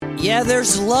Yeah,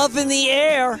 there's love in the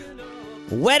air.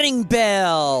 Wedding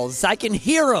bells. I can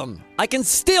hear them. I can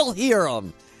still hear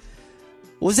them.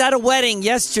 Was at a wedding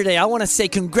yesterday. I want to say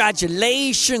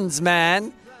congratulations,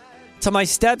 man, to my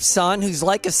stepson, who's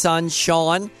like a son,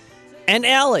 Sean, and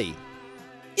Ellie.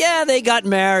 Yeah, they got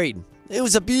married. It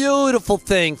was a beautiful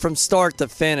thing from start to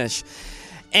finish.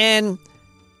 And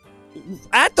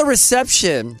at the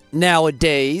reception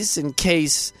nowadays, in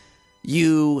case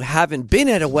you haven't been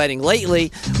at a wedding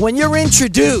lately, when you're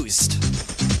introduced,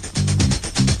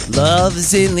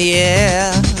 love's in the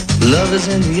air. Love is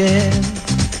in the air.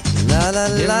 La la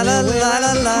la la la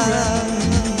la la.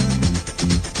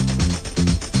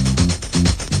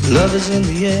 Love is in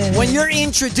the air. When you're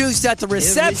introduced at the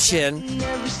reception,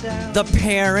 the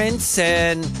parents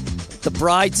and the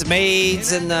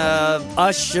bridesmaids and the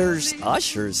ushers.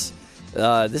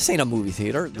 This ain't a movie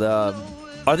theater.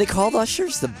 Are they called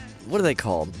ushers? What are they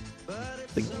called?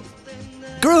 The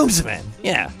groomsmen.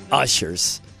 Yeah,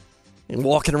 ushers. And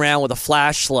walking around with a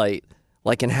flashlight,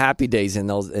 like in Happy Days in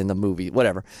the movie,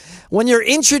 whatever. When you're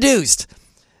introduced,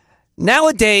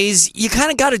 nowadays you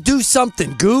kind of got to do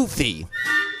something goofy.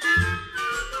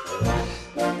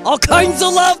 All kinds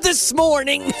of love this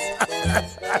morning.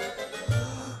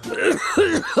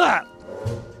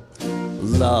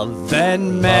 Love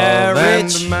and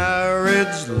marriage.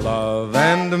 Love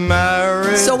and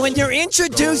marriage. So when you're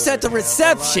introduced at the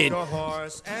reception,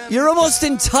 you're almost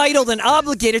entitled and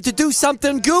obligated to do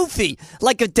something goofy,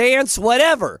 like a dance,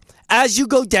 whatever, as you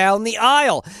go down the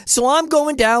aisle. So I'm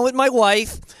going down with my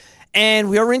wife, and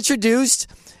we are introduced,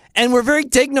 and we're very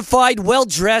dignified,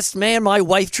 well-dressed. Man, my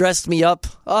wife dressed me up.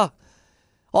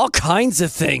 All kinds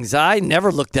of things. I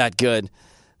never looked that good.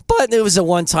 But it was a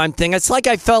one-time thing. It's like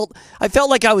I felt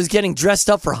like I was getting dressed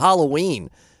up for Halloween,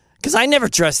 because I never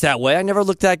dressed that way. I never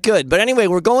looked that good. But anyway,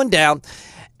 we're going down,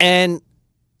 and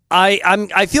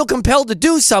I feel compelled to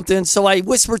do something. So I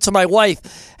whisper to my wife,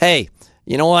 "Hey,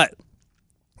 you know what?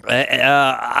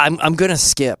 I'm gonna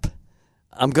skip.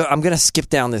 I'm gonna skip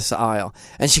down this aisle."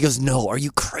 And she goes, "No, are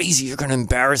you crazy? You're gonna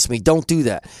embarrass me. Don't do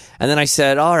that." And then I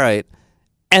said, "All right."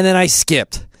 And then I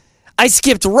skipped. I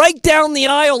skipped right down the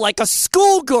aisle like a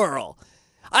schoolgirl.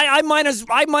 I might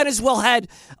as well had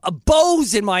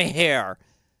bows in my hair.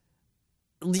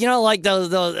 You know, like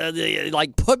the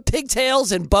like put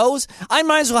pigtails and bows. I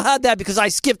might as well have that because I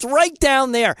skipped right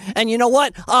down there. And you know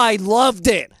what? I loved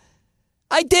it.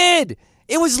 I did.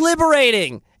 It was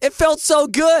liberating. It felt so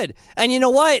good. And you know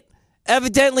what?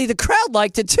 Evidently the crowd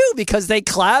liked it too, because they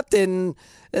clapped and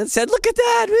said, "Look at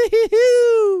that."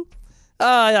 Woo-hoo-hoo.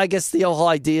 I guess the whole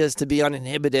idea is to be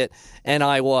uninhibited, and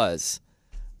I was,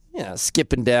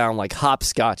 skipping down like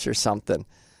hopscotch or something.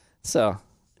 So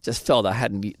just felt I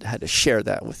had to share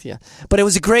that with you. But it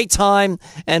was a great time,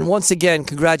 and once again,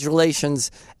 congratulations,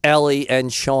 Ellie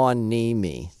and Sean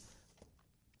Nemi.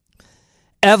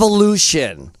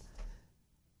 Evolution.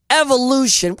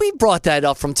 We brought that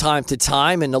up from time to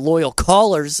time, and the loyal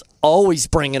callers always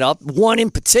bring it up, one in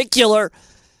particular.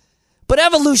 But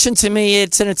evolution, to me,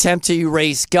 it's an attempt to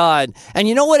erase God. And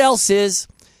you know what else is?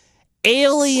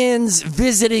 Aliens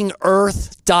visiting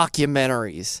Earth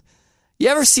documentaries. You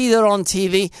ever see that on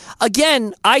TV?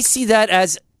 Again, I see that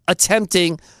as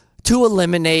attempting to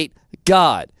eliminate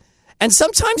God. And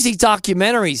sometimes these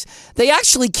documentaries, they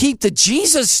actually keep the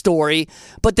Jesus story,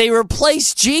 but they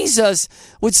replace Jesus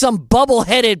with some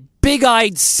bubble-headed,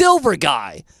 big-eyed silver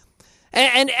guy.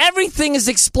 And everything is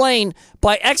explained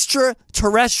by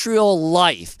extraterrestrial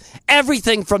life.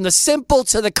 Everything from the simple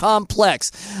to the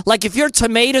complex. Like if your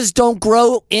tomatoes don't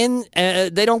grow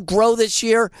they don't grow this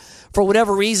year for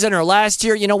whatever reason, or last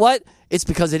year, you know what? It's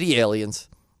because of the aliens.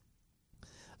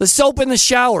 The soap in the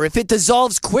shower, if it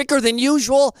dissolves quicker than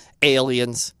usual,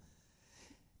 aliens.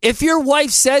 If your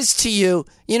wife says to you,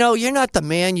 you're not the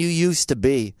man you used to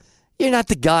be. You're not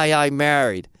the guy I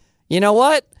married. You know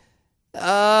what?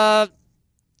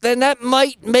 Then that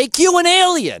might make you an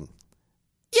alien.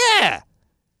 Yeah.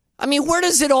 I mean, where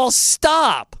does it all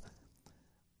stop?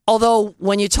 Although,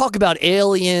 when you talk about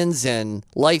aliens and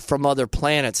life from other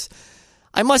planets,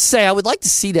 I must say, I would like to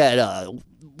see that,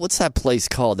 what's that place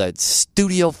called? That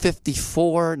Studio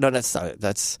 54? No, that's not it.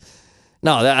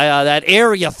 That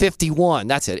Area 51.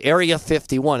 That's it, Area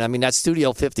 51. I mean, that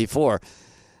Studio 54.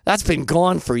 That's been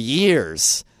gone for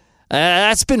years.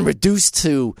 That's been reduced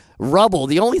to rubble.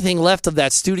 The only thing left of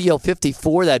that Studio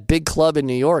 54, that big club in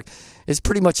New York, is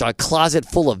pretty much a closet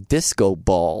full of disco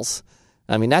balls.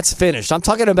 I mean, that's finished. I'm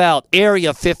talking about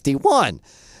Area 51,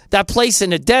 that place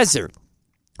in the desert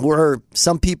where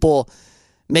some people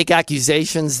make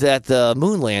accusations that the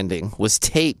moon landing was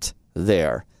taped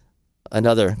there.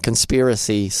 Another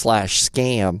conspiracy /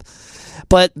 scam.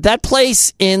 But that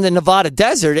place in the Nevada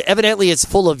desert, evidently it's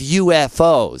full of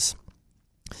UFOs.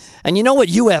 And you know what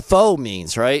UFO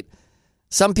means, right?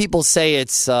 Some people say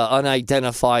it's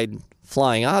unidentified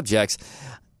flying objects.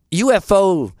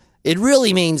 UFO, it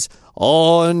really means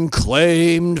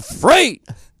unclaimed freight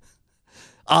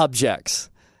objects.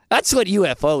 That's what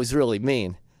UFOs really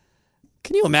mean.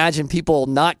 Can you imagine people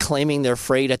not claiming their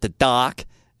freight at the dock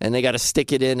and they got to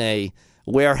stick it in a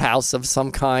warehouse of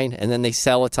some kind and then they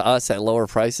sell it to us at lower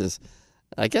prices?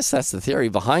 I guess that's the theory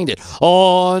behind it.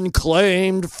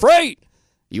 Unclaimed freight.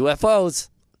 UFOs,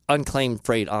 unclaimed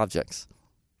freight objects.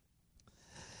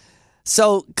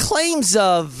 So claims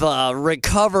of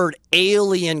recovered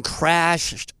alien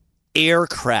crashed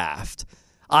aircraft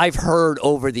I've heard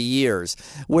over the years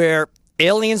where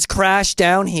aliens crash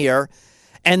down here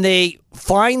and they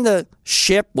find the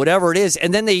ship, whatever it is,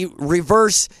 and then they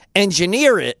reverse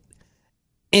engineer it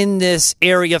in this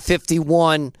Area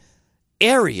 51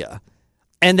 area.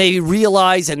 And they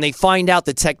realize and they find out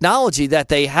the technology that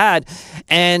they had.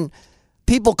 And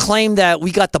people claim that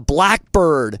we got the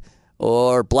Blackbird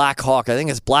or Black Hawk. I think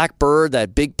it's Blackbird,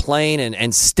 that big plane,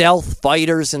 and stealth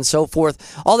fighters and so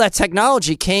forth. All that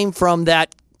technology came from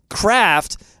that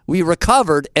craft we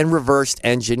recovered and reversed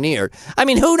engineered. I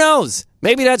mean, who knows?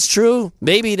 Maybe that's true.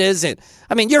 Maybe it isn't.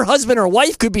 I mean, your husband or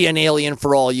wife could be an alien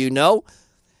for all you know.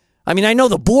 I mean, I know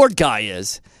the board guy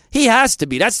is. He has to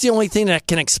be. That's the only thing that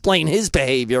can explain his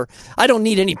behavior. I don't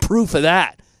need any proof of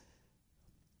that.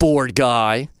 Board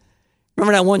guy.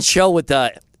 Remember that one show with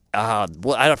the, I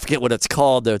don't forget what it's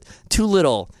called, the two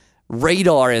little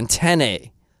radar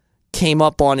antennae came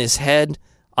up on his head.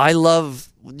 Do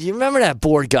you remember that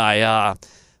board guy?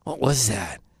 What was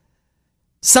that?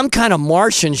 Some kind of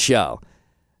Martian show.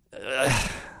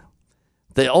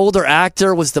 The older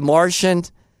actor was the Martian,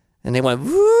 and they went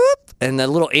whoop, and the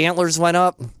little antlers went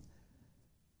up.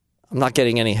 I'm not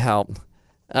getting any help.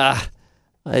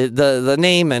 The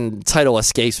name and title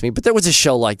escapes me, but there was a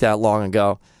show like that long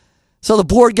ago. So the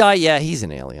board guy, yeah, he's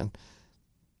an alien.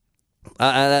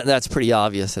 That's pretty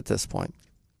obvious at this point.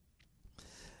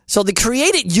 So the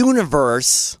created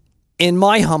universe, in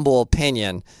my humble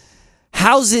opinion,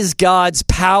 houses God's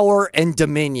power and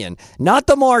dominion, not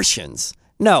the Martians.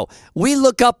 No, we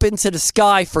look up into the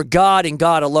sky for God and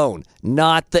God alone,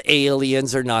 not the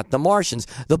aliens or not the Martians.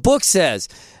 The book says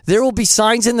there will be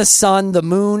signs in the sun, the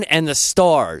moon, and the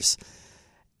stars.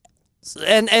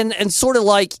 And sort of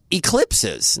like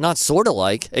eclipses, not sort of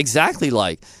like, exactly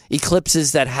like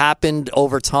eclipses that happened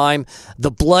over time. The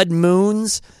blood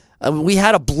moons, we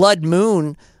had a blood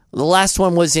moon. The last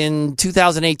one was in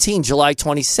 2018, July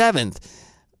 27th,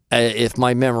 if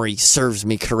my memory serves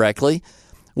me correctly.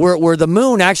 Where the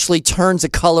moon actually turns a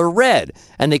color red,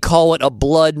 and they call it a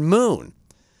blood moon.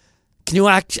 Can you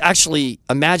actually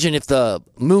imagine if the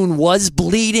moon was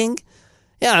bleeding?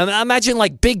 Yeah, imagine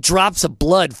like big drops of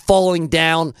blood falling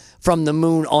down from the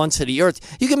moon onto the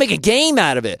earth. You can make a game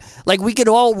out of it. Like we could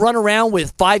all run around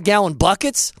with 5-gallon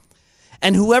buckets,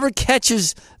 and whoever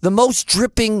catches the most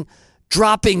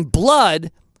dropping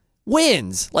blood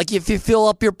wins. Like if you fill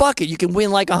up your bucket, you can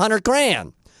win like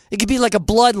 $100,000. It could be like a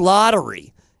blood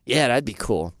lottery. Yeah, that'd be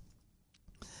cool.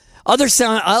 Other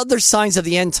signs of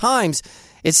the end times,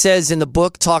 it says in the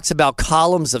book, talks about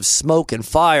columns of smoke and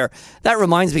fire. That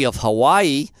reminds me of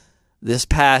Hawaii this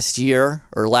past year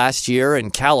or last year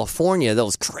in California.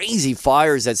 Those crazy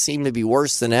fires that seem to be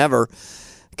worse than ever.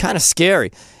 Kind of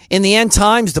scary. In the end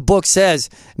times, the book says,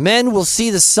 men will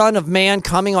see the Son of Man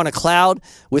coming on a cloud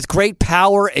with great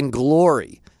power and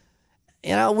glory.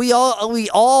 You know, we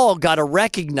all got to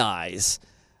recognize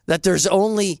that there's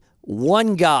only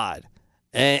one God,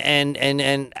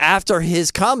 and after his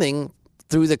coming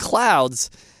through the clouds,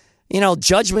 you know,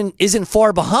 judgment isn't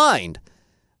far behind.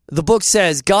 The book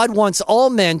says God wants all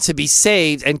men to be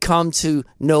saved and come to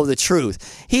know the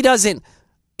truth. He doesn't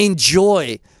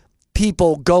enjoy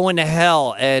people going to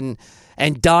hell and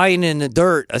dying in the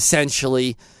dirt,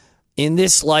 essentially, in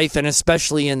this life and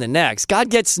especially in the next. God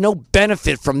gets no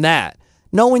benefit from that.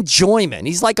 No enjoyment.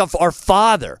 He's like our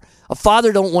father. A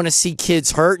father don't want to see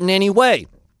kids hurt in any way.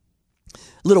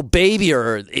 Little baby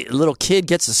or a little kid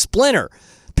gets a splinter.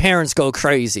 Parents go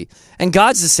crazy. And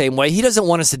God's the same way. He doesn't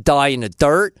want us to die in the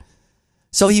dirt.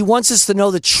 So he wants us to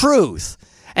know the truth.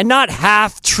 And not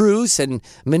half-truths and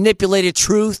manipulated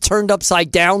truth, turned upside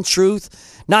down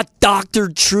truth. Not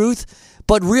doctored truth,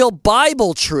 but real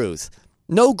Bible truth.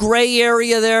 No gray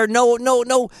area there,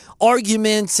 no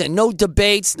arguments and no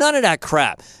debates, none of that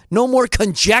crap. No more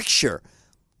conjecture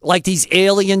like these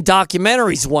alien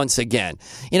documentaries once again.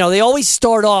 You know, they always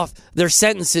start off their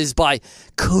sentences by,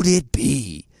 could it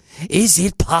be? Is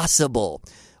it possible?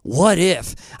 What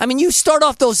if? I mean, you start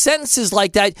off those sentences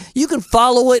like that, you can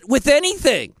follow it with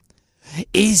anything.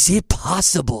 Is it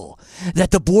possible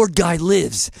that the board guy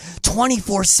lives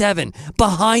 24/7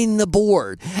 behind the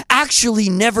board, actually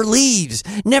never leaves,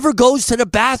 never goes to the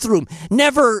bathroom,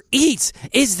 never eats?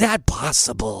 Is that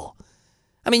possible?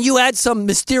 I mean, you add some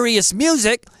mysterious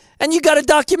music and you got a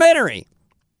documentary.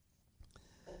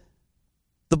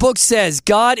 The book says,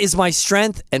 God is my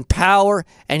strength and power,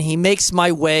 and he makes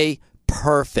my way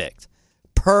perfect.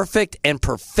 Perfect and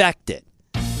perfected.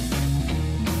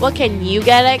 What can you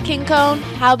get at King Cone?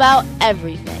 How about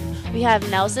everything? We have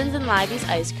Nelson's and Livy's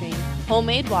ice cream,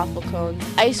 homemade waffle cones,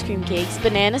 ice cream cakes,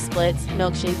 banana splits,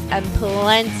 milkshakes, and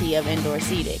plenty of indoor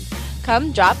seating.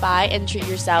 Come drop by and treat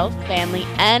yourself, family,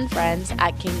 and friends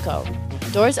at King Cone.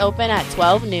 Doors open at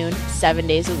 12 noon, 7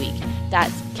 days a week.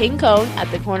 That's King Cone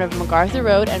at the corner of MacArthur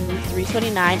Road and Route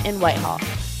 329 in Whitehall.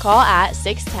 Call at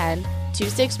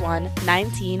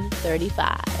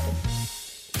 610-261-1935.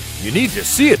 You need to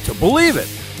see it to believe it.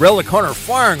 Relic Hunter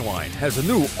Firing Line has a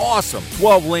new awesome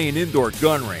 12-lane indoor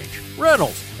gun range,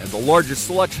 rentals, and the largest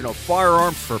selection of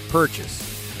firearms for purchase.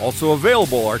 Also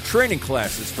available are training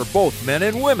classes for both men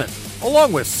and women,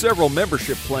 along with several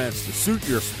membership plans to suit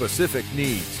your specific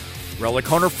needs. Relic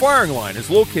Hunter Firing Line is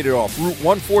located off Route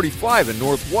 145 in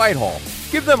North Whitehall.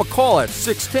 Give them a call at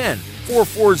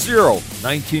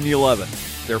 610-440-1911.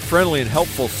 Their friendly and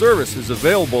helpful service is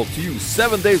available to you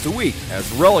 7 days a week,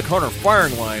 as Relic Hunter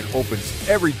Firing Line opens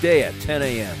every day at 10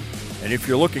 a.m. And if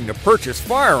you're looking to purchase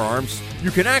firearms,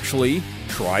 you can actually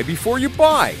try before you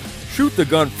buy. Shoot the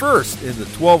gun first in the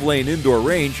 12-lane indoor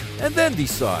range and then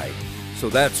decide. So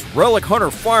that's Relic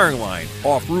Hunter Firing Line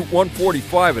off Route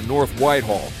 145 in North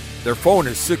Whitehall. Their phone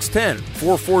is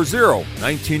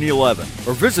 610-440-1911,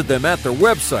 or visit them at their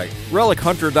website,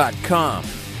 relichunter.com.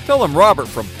 Tell them Robert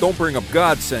from Don't Bring Up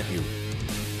God sent you.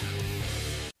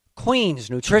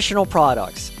 Queen's Nutritional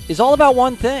Products is all about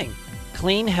one thing: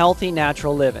 clean, healthy,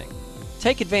 natural living.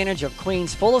 Take advantage of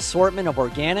Queen's full assortment of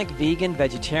organic, vegan,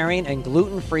 vegetarian, and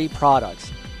gluten-free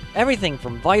products. Everything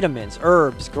from vitamins,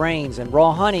 herbs, grains, and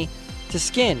raw honey to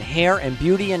skin, hair, and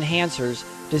beauty enhancers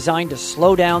designed to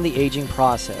slow down the aging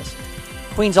process.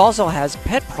 Queen's also has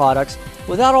pet products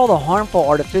without all the harmful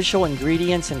artificial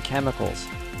ingredients and chemicals.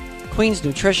 Queen's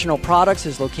Nutritional Products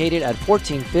is located at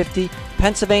 1450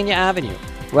 Pennsylvania Avenue,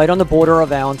 right on the border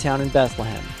of Allentown and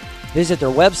Bethlehem. Visit their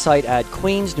website at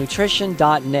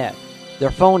queensnutrition.net.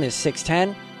 Their phone is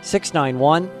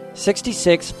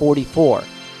 610-691-6644.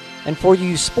 And for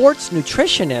you sports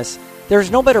nutritionists, there's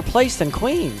no better place than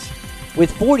Queen's.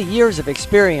 With 40 years of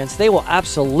experience, they will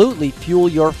absolutely fuel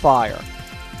your fire.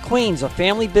 Queen's, a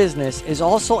family business, is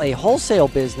also a wholesale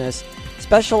business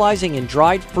specializing in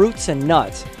dried fruits and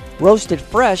nuts, roasted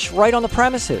fresh right on the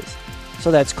premises.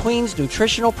 So that's Queen's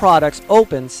Nutritional Products,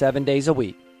 open 7 days a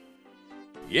week.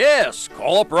 Yes,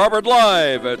 call up Robert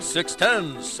live at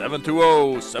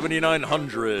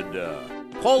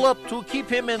 610-720-7900. Call up to keep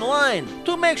him in line,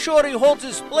 to make sure he holds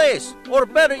his place, or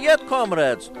better yet,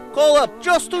 comrades, call up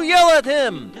just to yell at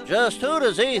him. Just who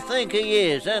does he think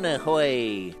he is,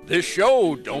 anyway? This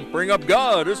show, Don't Bring Up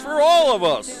God, is for all of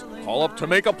us. Call up to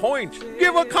make a point,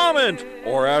 give a comment,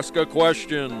 or ask a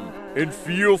question. And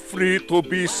feel free to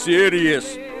be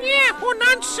serious. Yeah, or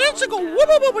nonsensical.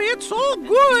 It's all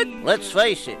good. Let's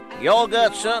face it, y'all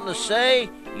got something to say?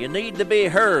 You need to be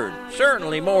heard.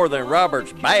 Certainly more than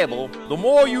Robert's babble. The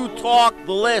more you talk,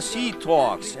 the less he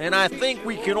talks. And I think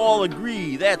we can all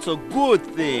agree that's a good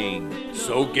thing.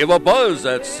 So give a buzz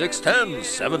at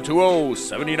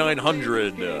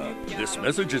 610-720-7900. This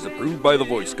message is approved by the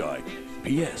voice guy.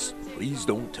 P.S. Please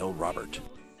don't tell Robert.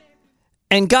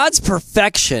 And God's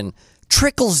perfection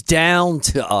trickles down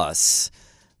to us.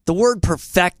 The word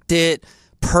perfected,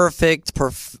 perfect,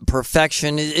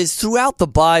 perfection is throughout the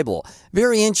Bible.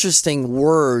 Very interesting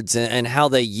words and how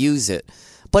they use it.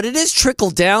 But it is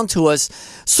trickled down to us,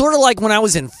 sort of like when I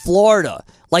was in Florida,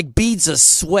 like beads of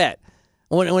sweat.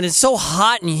 When it's so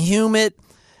hot and humid,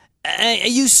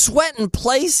 you sweat in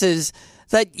places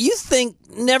that you think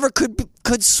never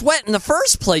could sweat in the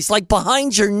first place, like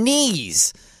behind your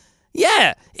knees.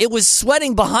 Yeah, it was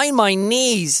sweating behind my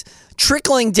knees,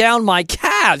 trickling down my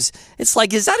calves. It's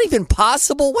like, is that even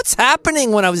possible? What's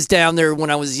happening when I was down there when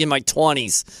I was in my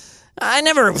 20s? I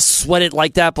never sweated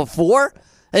like that before.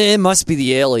 It must be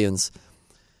the aliens.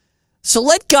 So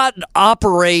let God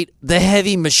operate the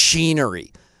heavy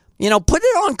machinery. You know, put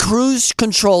it on cruise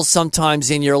control sometimes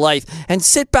in your life and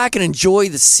sit back and enjoy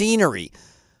the scenery.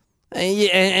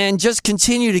 And just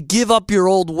continue to give up your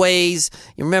old ways.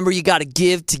 You remember, you got to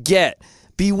give to get.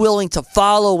 Be willing to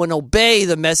follow and obey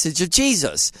the message of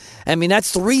Jesus. I mean,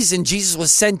 that's the reason Jesus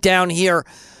was sent down here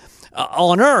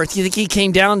on earth. You think he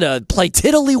came down to play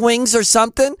tiddlywinks or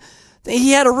something?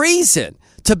 He had a reason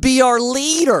to be our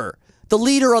leader, the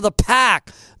leader of the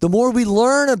pack. The more we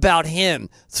learn about him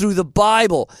through the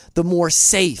Bible, the more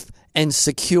safe and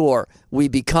secure we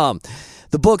become.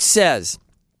 The book says,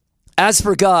 as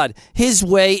for God, his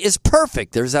way is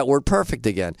perfect. There's that word perfect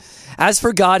again. As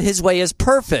for God, his way is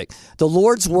perfect. The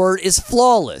Lord's word is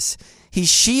flawless. He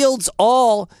shields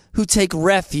all who take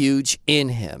refuge in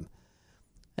him.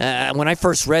 When I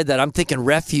first read that, I'm thinking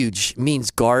refuge means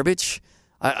garbage.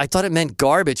 I thought it meant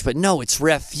garbage, but no, it's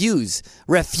refuse.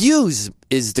 Refuse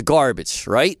is the garbage,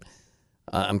 right?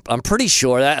 I'm pretty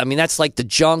sure that. I mean, that's like the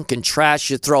junk and trash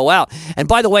you throw out. And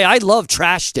by the way, I love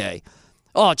Trash Day.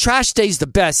 Oh, Trash Day's the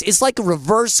best. It's like a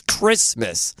reverse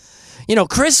Christmas. You know,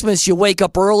 Christmas, you wake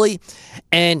up early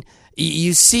and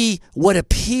you see what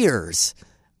appears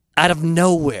out of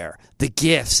nowhere, the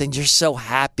gifts, and you're so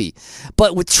happy.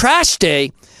 But with Trash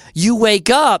Day, you wake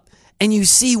up and you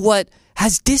see what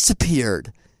has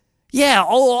disappeared. Yeah,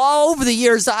 all over the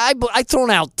years, I've thrown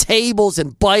out tables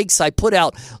and bikes. I put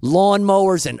out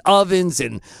lawnmowers and ovens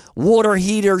and water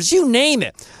heaters, you name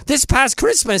it. This past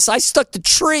Christmas, I stuck the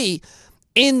tree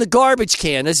in the garbage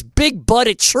can, this big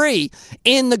budded tree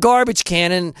in the garbage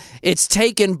can, and it's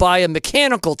taken by a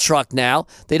mechanical truck now.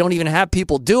 They don't even have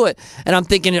people do it. And I'm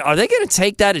thinking, are they going to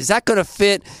take that? Is that going to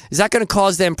fit? Is that going to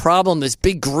cause them problem, this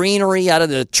big greenery out of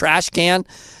the trash can?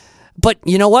 But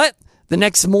you know what? The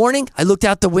next morning, I looked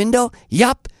out the window.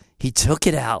 Yup, he took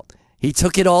it out. He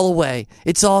took it all away.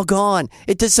 It's all gone.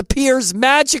 It disappears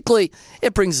magically.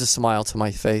 It brings a smile to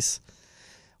my face.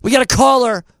 We got a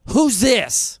caller. Who's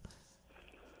this?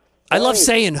 I love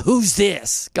saying, who's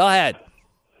this? Go ahead.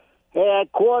 Hey,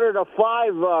 at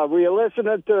 4:45, were you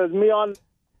listening to me on?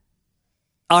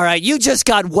 All right, you just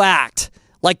got whacked.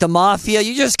 Like the mafia,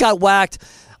 you just got whacked.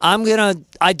 I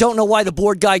don't know why the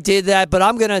board guy did that, but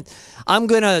I'm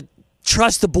gonna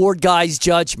trust the board guy's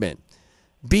judgment.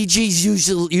 BG's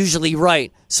usually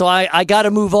right. So I got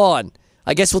to move on.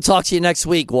 I guess we'll talk to you next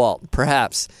week, Walt,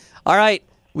 perhaps. All right,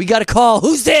 we got a call.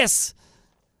 Who's this?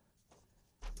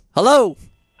 Hello?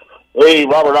 Hey,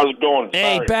 Robert, how's it going?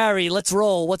 Hey, Barry, let's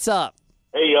roll. What's up?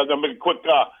 Hey, I'm going to make a quick,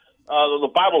 the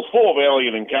Bible's full of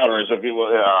alien encounters. If you,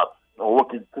 what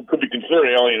could be considered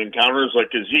alien encounters,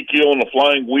 like Ezekiel and the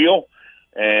flying wheel,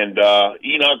 and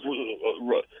Enoch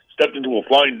stepped into a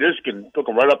flying disc and took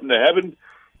him right up into heaven.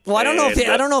 Well, I don't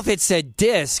know if it's a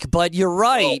disc, but you're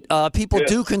right. People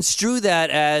do construe that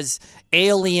as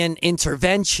alien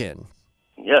intervention.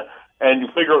 Yeah. And you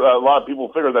figure a lot of people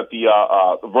figure that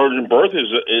the virgin birth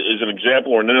is an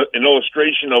example or an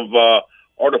illustration of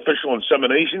artificial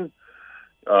insemination.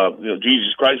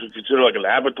 Jesus Christ was considered like an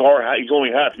avatar. He's only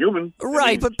half human.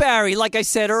 Right, but Barry, like I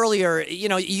said earlier,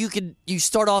 you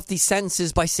start off these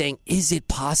sentences by saying, "Is it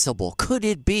possible? Could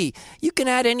it be?" You can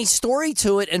add any story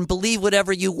to it and believe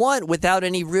whatever you want without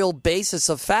any real basis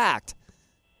of fact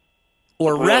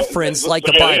or reference, like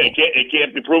the Bible. It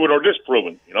can't be proven or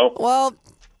disproven. Well,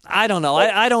 I don't know.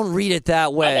 I don't read it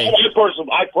that way.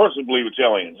 I personally believe it's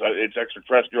aliens. It's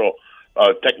extraterrestrial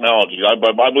technology. I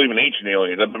believe in ancient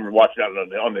aliens. I've been watching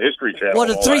that on the History Channel. Well,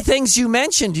 the three things you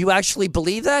mentioned, do you actually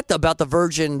believe that about the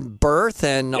virgin birth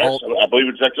and yes, I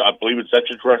believe it's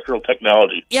extraterrestrial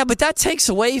technology. Yeah, but that takes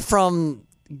away from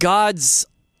God's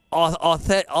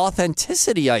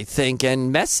authenticity, I think,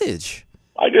 and message.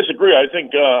 I disagree. I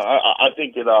think it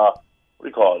what do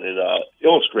you call it? It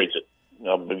illustrates it,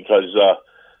 because.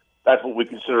 That's what we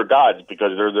consider gods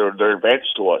because they're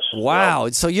advanced to us. Wow!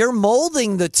 So you're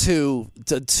molding the two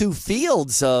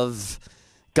fields of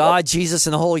God, Jesus,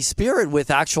 and the Holy Spirit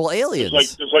with actual aliens.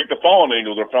 Just like the fallen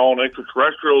angels, they're fallen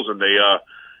extraterrestrials, and they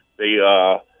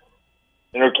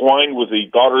intertwined with the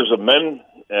daughters of men,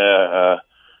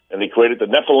 and they created the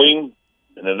Nephilim.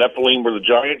 And the Nephilim were the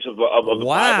giants of the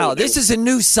Wow, Bible. This is a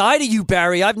new side of you,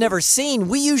 Barry, I've never seen.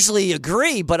 We usually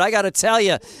agree, but I got to tell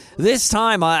you, this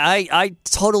time I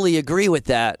totally agree with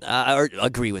that. I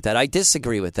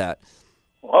disagree with that.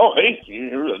 Oh, hey,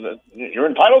 you're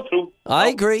entitled to. I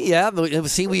agree, yeah. But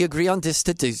see, we agree on this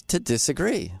to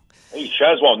disagree. Hey,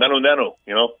 Shazwell, nanu,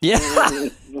 Yeah.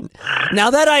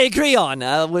 Now that I agree on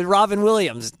with Robin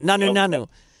Williams, nanu.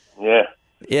 Yeah.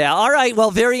 Yeah, all right.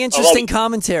 Well, very interesting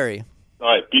commentary. All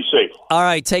right, be safe. All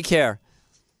right, take care.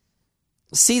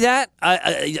 See that?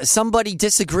 Somebody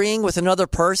disagreeing with another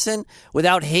person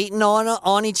without hating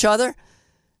on each other?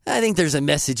 I think there's a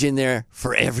message in there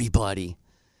for everybody.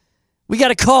 We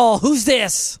got a call. Who's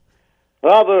this?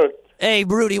 Robert. Hey,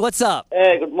 Rudy, what's up?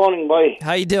 Hey, good morning, boy.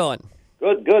 How you doing?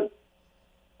 Good.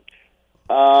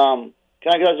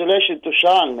 Congratulations to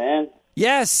Sean, man.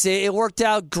 Yes, it worked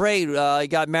out great. I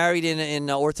got married in an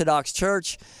Orthodox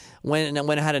church. When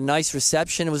it had a nice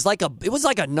reception, it was like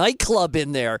a nightclub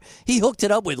in there. He hooked it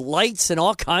up with lights and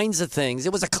all kinds of things.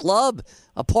 It was a club,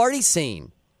 a party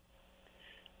scene.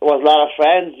 It was a lot of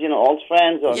friends, old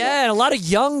friends. Yeah, and a lot of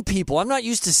young people. I'm not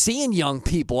used to seeing young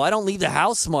people. I don't leave the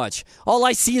house much. All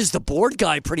I see is the board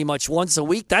guy pretty much once a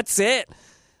week. That's it.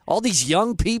 All these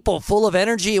young people full of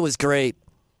energy. It was great.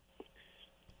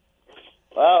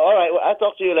 All right. Well, I'll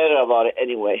talk to you later about it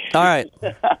anyway. All right.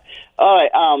 All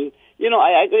right.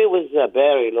 I agree with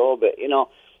Barry a little bit.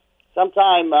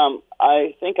 Sometimes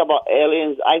I think about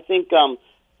aliens. I think, and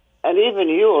even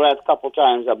you read a couple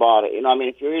times about it.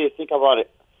 If you really think about it,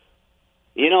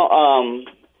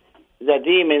 the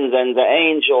demons and the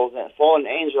angels and fallen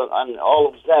angels and all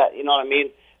of that,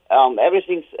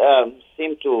 everything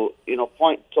seemed to,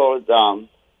 point toward, the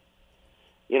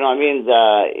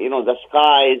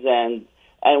skies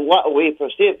and what we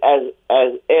perceive as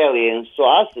aliens. To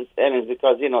us, it's aliens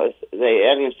because,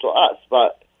 they're aliens to us.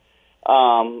 But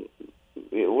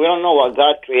we don't know what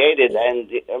God created.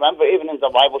 And remember, even in the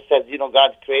Bible says,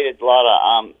 God created a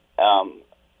lot of,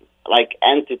 like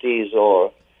entities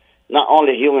or not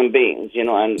only human beings,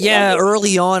 And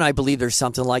early on, I believe there's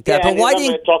something like that. Yeah, but why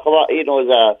didn't they talk about,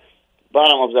 the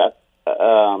bottom of the...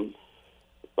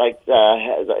 like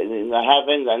in the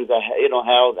heavens and the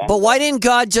hell. But why didn't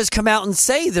God just come out and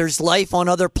say there's life on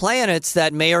other planets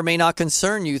that may or may not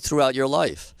concern you throughout your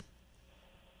life?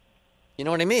 You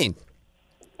know what I mean?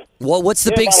 Well, what's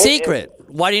the big secret?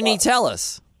 Why didn't He tell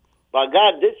us? But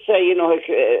God did say,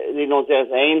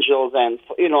 there's angels and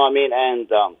and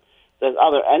there's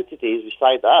other entities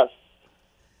besides us.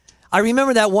 I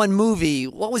remember that one movie.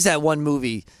 What was that one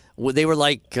movie where they were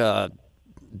like?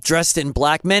 Dressed in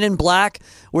black, Men in Black,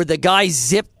 where the guy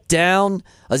zipped down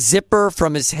a zipper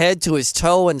from his head to his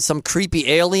toe and some creepy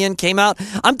alien came out.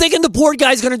 I'm thinking the board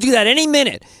guy's going to do that any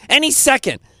minute, any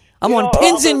second. I'm on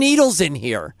pins and needles in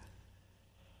here.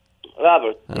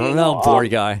 Robert, I don't know, board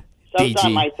guy.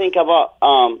 Sometimes I think about,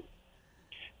 how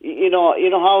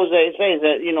they say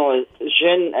that,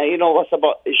 jinn, what's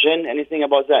about jinn? Anything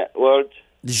about that word?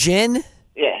 Jinn?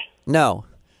 Yeah. No.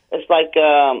 It's like,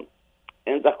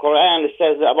 in the Quran, it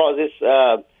says about this,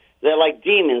 they're like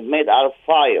demons made out of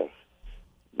fire.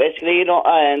 Basically,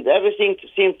 and everything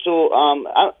seems to,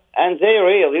 and they're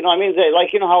real, They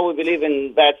like, how we believe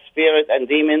in bad spirit and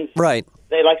demons. Right.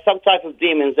 They like some type of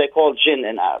demons, they call jinn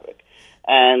in Arabic.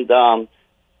 And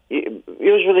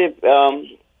usually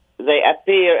they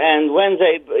appear, and when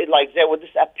they will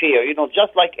disappear,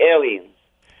 just like aliens.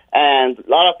 And a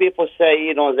lot of people say,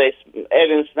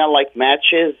 aliens smell like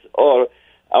matches or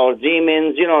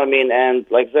demons, and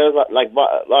there's a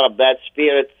lot of bad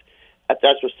spirits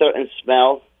attached to certain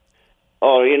smell,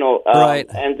 or right.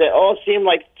 And they all seem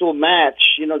like to match,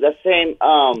 the same.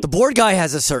 The board guy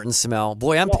has a certain smell.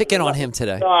 Boy, I'm picking on him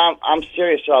today. No, I'm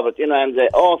serious, Robert. And they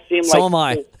all seem so like. Am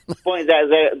I. To the point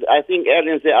that I think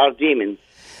aliens, they are demons.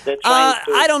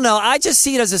 I don't know. I just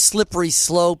see it as a slippery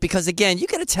slope because, again, you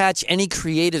can attach any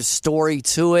creative story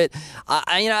to it.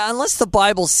 Unless the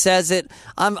Bible says it,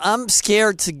 I'm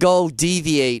scared to go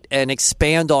deviate and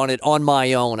expand on it on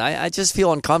my own. I just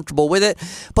feel uncomfortable with it,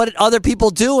 but other people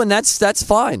do, and that's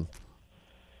fine.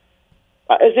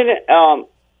 Isn't it? I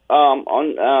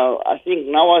think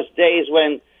Noah's days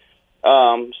when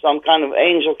some kind of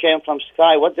angel came from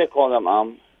sky. What they call them?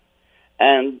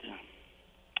 And.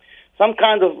 Some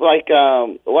kind of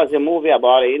was a movie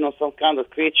about it. Some kind of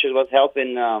creature was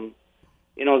helping, the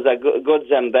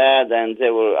goods and bad, and they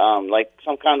were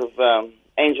some kind of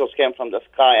angels came from the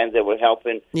sky and they were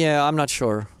helping. Yeah, I'm not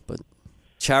sure, but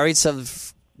chariots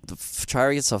of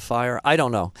fire. I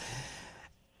don't know.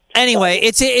 Anyway,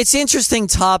 it's interesting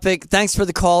topic. Thanks for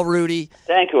the call, Rudy.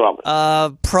 Thank you,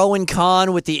 Robert. Pro and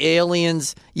con with the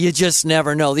aliens. You just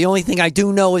never know. The only thing I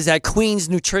do know is that Queen's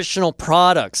Nutritional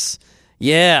Products.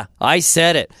 Yeah, I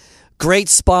said it. Great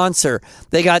sponsor.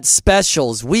 They got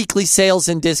specials, weekly sales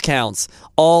and discounts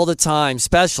all the time.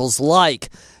 Specials like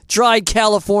dried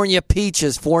California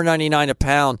peaches, $4.99 a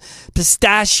pound.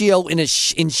 Pistachio in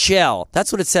shell.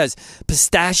 That's what it says.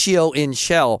 Pistachio in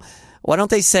shell. Why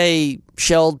don't they say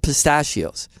shelled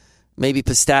pistachios? Maybe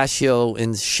pistachio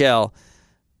in shell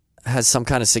has some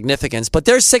kind of significance. But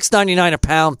they're $6.99 a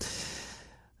pound.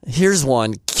 Here's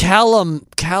one.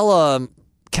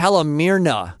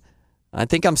 Calamirna. I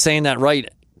think I'm saying that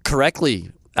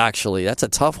correctly, actually. That's a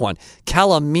tough one.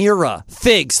 Calamira.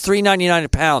 Figs, $3.99 a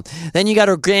pound. Then you got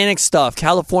organic stuff.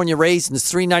 California raisins,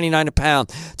 $3.99 a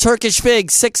pound. Turkish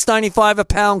figs, $6.95 a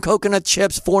pound. Coconut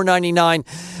chips, $4.99.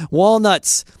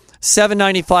 Walnuts,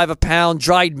 $7.95 a pound.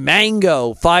 Dried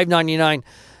mango, $5.99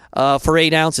 for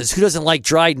 8 ounces. Who doesn't like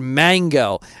dried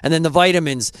mango? And then the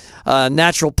vitamins,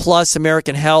 Natural Plus,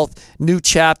 American Health, New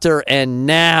Chapter, and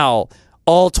Now.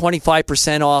 All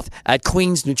 25% off at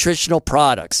Queen's Nutritional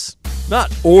Products.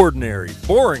 Not ordinary,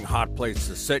 boring hot plates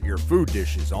to set your food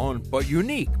dishes on, but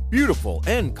unique, beautiful,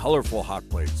 and colorful hot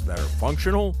plates that are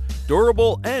functional,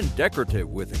 durable, and decorative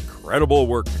with incredible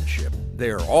workmanship.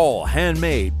 They are all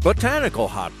handmade, botanical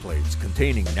hot plates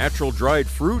containing natural dried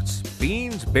fruits,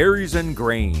 beans, berries, and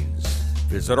grains.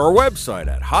 Visit our website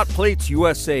at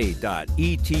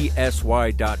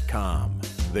hotplatesusa.etsy.com.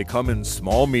 They come in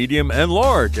small, medium, and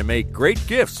large and make great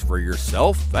gifts for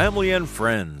yourself, family, and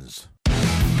friends.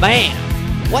 Man,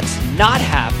 what's not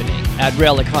happening at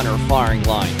Relic Hunter Firing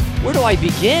Line? Where do I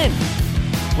begin?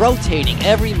 Rotating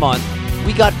every month,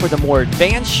 we got for the more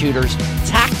advanced shooters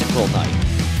Tactical Night,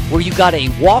 where you got a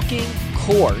walking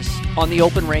course on the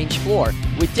open range floor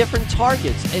with different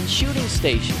targets and shooting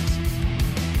stations.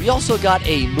 We also got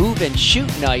a move and shoot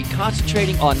night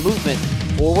concentrating on movement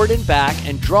forward and back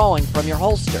and drawing from your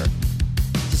holster.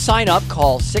 To sign up,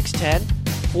 call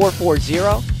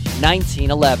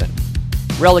 610-440-1911.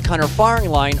 Relic Hunter Firing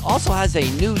Line also has a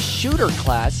new shooter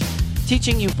class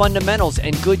teaching you fundamentals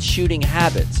and good shooting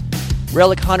habits.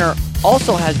 Relic Hunter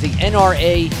also has the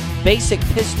NRA Basic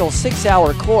Pistol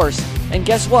 6-hour course, and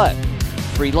guess what?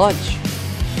 Free lunch.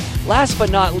 Last but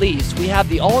not least, we have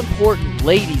the all-important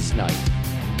Ladies' Night.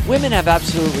 Women have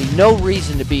absolutely no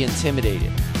reason to be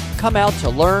intimidated. Come out to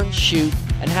learn, shoot,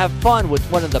 and have fun with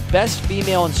one of the best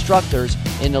female instructors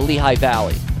in the Lehigh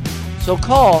Valley. So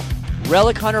call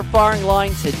Relic Hunter Firing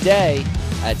Line today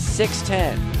at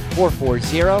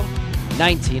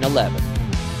 610-440-1911.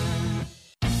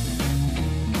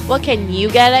 What can you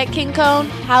get at King Cone?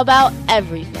 How about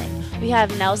everything? We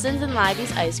have Nelson's and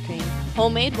Libby's ice cream,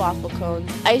 homemade waffle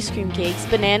cones, ice cream cakes,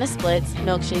 banana splits,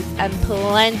 milkshakes, and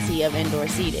plenty of indoor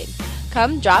seating.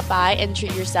 Come drop by and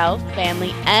treat yourself,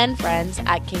 family, and friends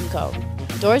at King Cone.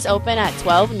 Doors open at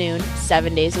 12 noon,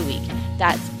 7 days a week.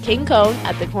 That's King Cone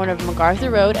at the corner of MacArthur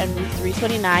Road and Route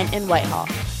 329 in Whitehall.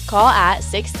 Call at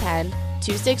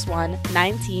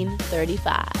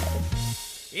 610-261-1935.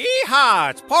 Yeehaw!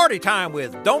 It's party time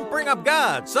with Don't Bring Up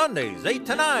God, Sundays 8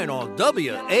 to 9 on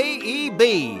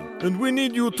WAEB. And we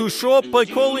need you to show up by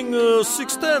calling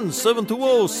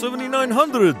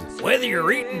 610-720-7900. Whether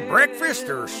you're eating breakfast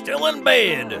or still in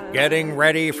bed, getting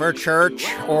ready for church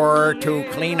or to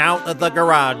clean out the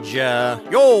garage.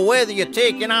 Whether you're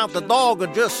taking out the dog or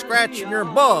just scratching your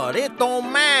butt, it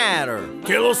don't matter.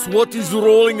 Tell us what is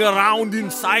rolling around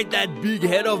inside that big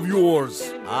head of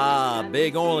yours.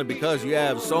 Big only because you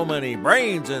have so many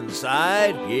brains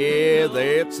inside. Yeah,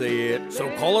 that's it.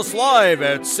 So call us live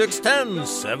at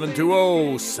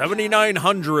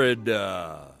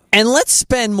 610-720-7900. And let's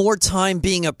spend more time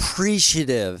being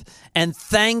appreciative and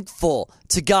thankful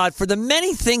to God for the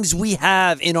many things we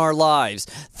have in our lives,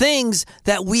 things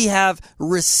that we have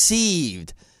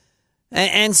received.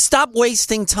 And stop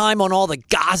wasting time on all the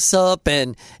gossip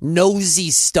and nosy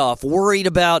stuff, worried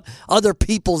about other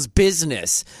people's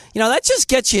business. That just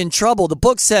gets you in trouble. The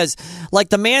book says, like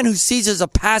the man who seizes a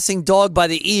passing dog by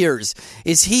the ears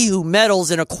is he who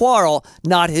meddles in a quarrel,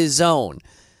 not his own.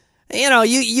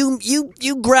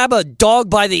 You grab a dog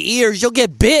by the ears, you'll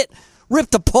get bit,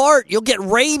 ripped apart, you'll get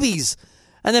rabies,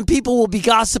 and then people will be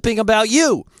gossiping about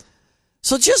you.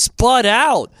 So just butt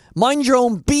out. Mind your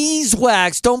own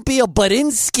beeswax. Don't be a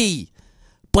Budinsky.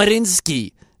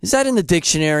 Budinsky. Is that in the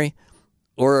dictionary?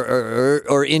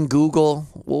 Or in Google?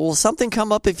 Will something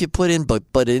come up if you put in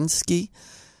Budinsky?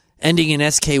 Ending in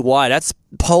SKY. That's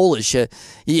Polish. I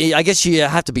guess you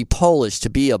have to be Polish to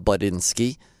be a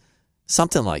Budinsky.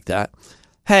 Something like that.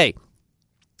 Hey,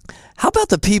 how about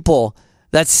the people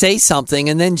that say something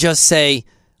and then just say,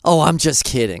 oh, I'm just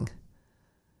kidding.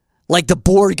 Like the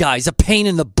board guy's a pain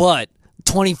in the butt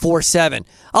 24/7.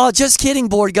 Oh, just kidding,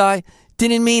 board guy.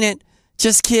 Didn't mean it.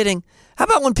 Just kidding. How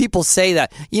about when people say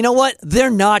that? You know what? They're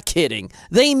not kidding.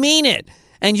 They mean it.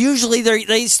 And usually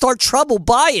they start trouble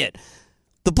by it.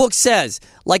 The book says,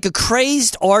 like a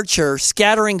crazed archer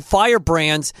scattering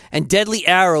firebrands and deadly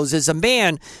arrows is a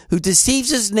man who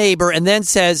deceives his neighbor and then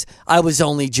says, I was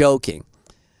only joking.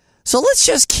 So let's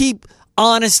just keep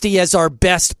honesty as our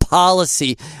best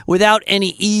policy without any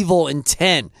evil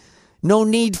intent. No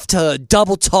need to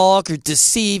double talk or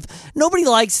deceive. Nobody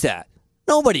likes that.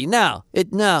 Nobody. No.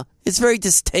 It's very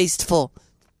distasteful.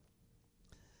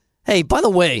 Hey, by the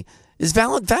way, is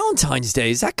Valentine's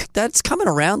Day, that's coming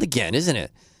around again, isn't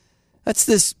it? That's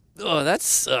this,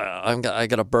 I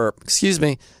got a burp. Excuse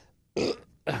me. I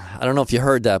don't know if you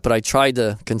heard that, but I tried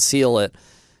to conceal it.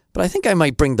 But I think I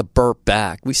might bring the burp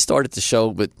back. We started the show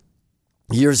with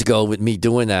years ago with me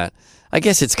doing that. I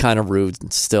guess it's kind of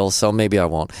rude still, so maybe I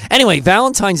won't. Anyway,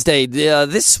 Valentine's Day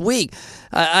this week,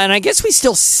 and I guess we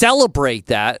still celebrate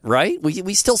that, right?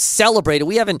 We still celebrate it.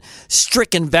 We haven't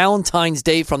stricken Valentine's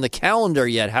Day from the calendar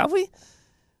yet, have we?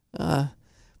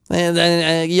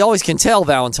 And you always can tell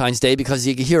Valentine's Day because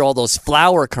you can hear all those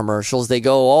flower commercials. They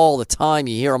go all the time.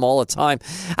 You hear them all the time.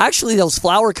 Actually, those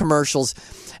flower commercials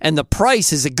and the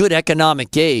price is a good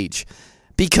economic gauge.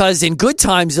 Because in good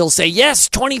times, they'll say, yes,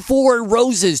 24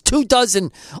 roses, 2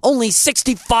 dozen, only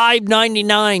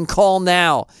 $65.99, call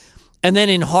now. And then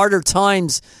in harder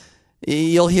times,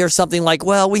 you'll hear something like,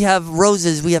 well, we have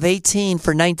roses, we have 18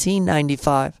 for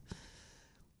 $19.95.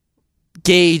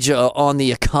 Gauge on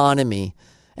the economy.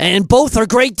 And both are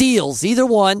great deals, either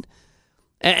one.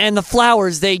 And the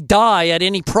flowers, they die at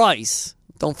any price.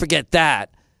 Don't forget that.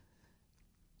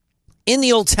 In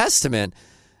the Old Testament,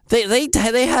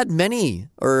 They had many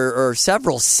or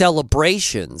several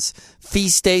celebrations,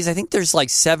 feast days. I think there's like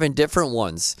 7 different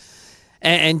ones.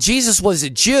 And Jesus was a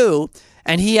Jew,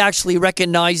 and he actually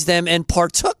recognized them and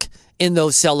partook in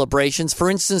those celebrations. For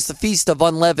instance, the Feast of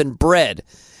Unleavened Bread.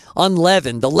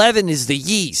 Unleavened. The leaven is the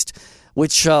yeast,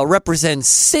 which represents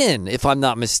sin, if I'm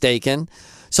not mistaken.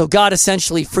 So God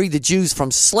essentially freed the Jews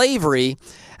from slavery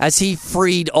as he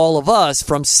freed all of us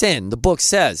from sin. The book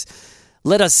says,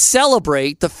 let us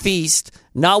celebrate the feast,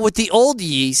 not with the old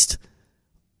yeast,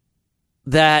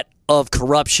 that of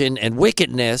corruption and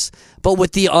wickedness, but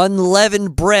with the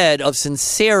unleavened bread of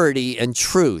sincerity and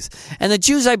truth. And the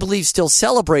Jews, I believe, still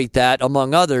celebrate that,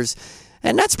 among others.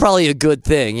 And that's probably a good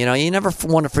thing. You know, you never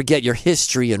want to forget your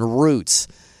history and roots.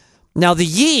 Now, the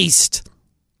yeast,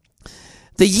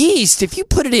 if you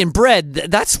put it in bread,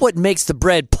 that's what makes the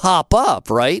bread pop up,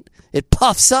 right? It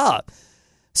puffs up.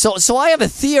 So I have a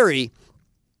theory.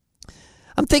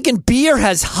 I'm thinking beer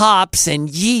has hops and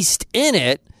yeast in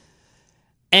it,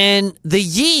 and the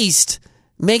yeast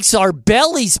makes our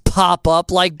bellies pop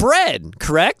up like bread,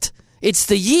 correct? It's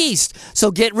the yeast.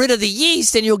 So get rid of the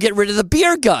yeast and you'll get rid of the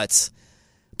beer guts.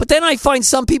 But then I find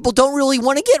some people don't really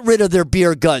want to get rid of their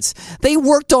beer guts. They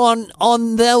worked on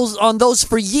those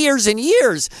for years and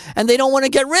years, and they don't want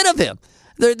to get rid of them.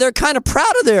 They're kind of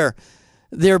proud of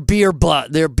their beer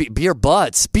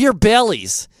bellies.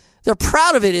 They're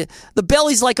proud of it. The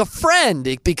belly's like a friend,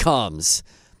 it becomes.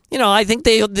 You know, I think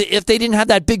if they didn't have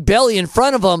that big belly in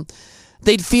front of them,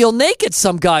 they'd feel naked,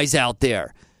 some guys out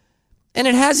there. And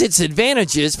it has its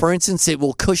advantages. For instance, it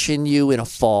will cushion you in a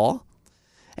fall.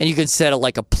 And you can set it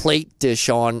like a plate dish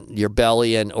on your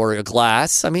belly or a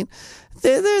glass. I mean,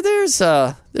 there's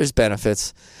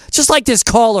benefits. Just like this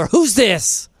caller. Who's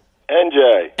this?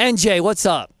 NJ. NJ, what's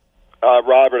up?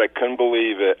 Robert, I couldn't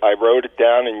believe it. I wrote it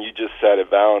down, and you just said it,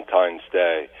 Valentine's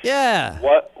Day. Yeah.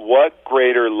 What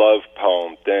greater love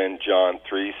poem than John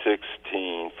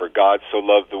 3:16? For God so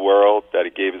loved the world that he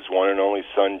gave his one and only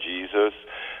Son, Jesus,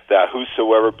 that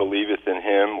whosoever believeth in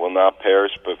him will not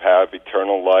perish but have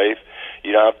eternal life.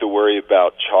 You don't have to worry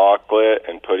about chocolate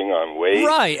and putting on weight.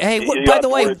 Right. Hey, you by the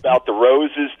way, worry about the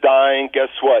roses dying. Guess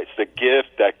what? It's the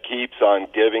gift that keeps on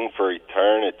giving for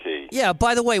eternity. Yeah.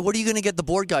 By the way, what are you going to get the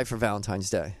board guy for Valentine's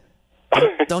Day?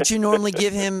 Don't you normally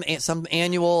give him some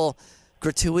annual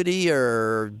gratuity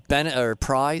or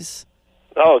prize?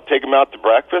 Oh, take him out to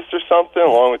breakfast or something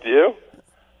along with you?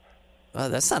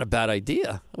 That's not a bad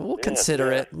idea. We'll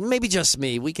consider it. Maybe just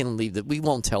me. We can leave it. We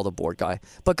won't tell the board guy.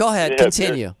 But go ahead.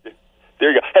 Continue.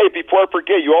 There you go. Hey, before I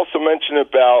forget, you also mentioned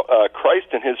about Christ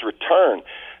and his return.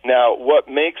 Now, what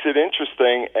makes it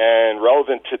interesting and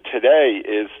relevant to today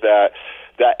is that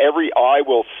every eye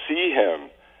will see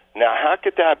him. Now, how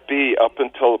could that be up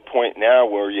until the point now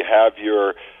where you have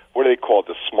your, what do they call it,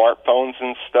 the smartphones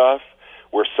and stuff,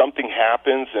 where something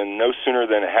happens and no sooner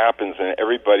than it happens and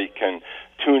everybody can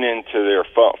tune into their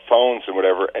phones and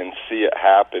whatever and see it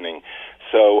happening.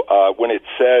 So when it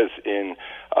says in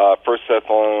 1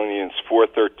 Thessalonians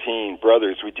 4:13,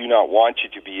 brothers, we do not want you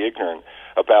to be ignorant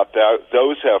about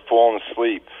those who have fallen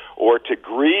asleep, or to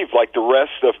grieve like the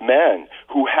rest of men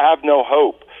who have no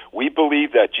hope. We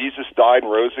believe that Jesus died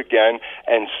and rose again,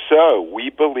 and so we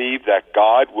believe that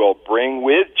God will bring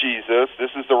with Jesus,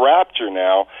 this is the rapture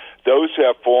now, those who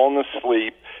have fallen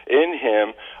asleep in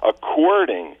him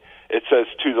according, it says,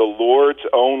 to the Lord's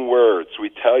own words. We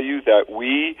tell you that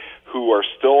we who are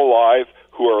still alive,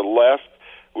 who are left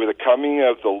with the coming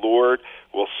of the Lord,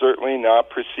 will certainly not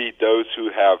precede those who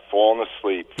have fallen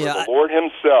asleep. For the Lord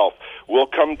himself will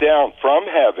come down from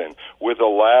heaven with a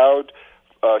loud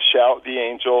shout the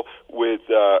angel with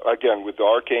again with the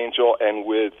archangel and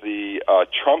with the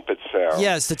trumpet sound.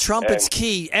 Yes, the trumpet's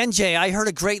key. NJ, I heard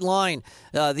a great line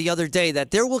the other day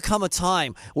that there will come a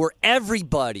time where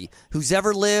everybody who's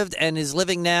ever lived and is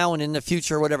living now and in the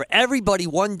future or whatever, everybody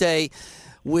one day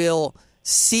will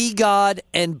see God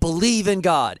and believe in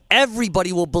God.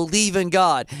 Everybody will believe in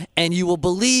God, and you will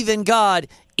believe in God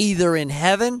either in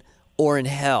heaven or in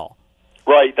hell.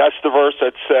 Right, that's the verse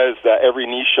that says that every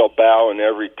knee shall bow and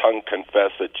every tongue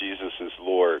confess that Jesus is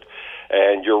Lord.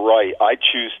 And you're right, I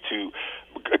choose to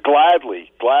gladly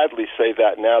say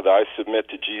that now that I submit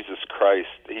to Jesus Christ.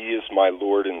 He is my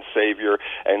Lord and Savior.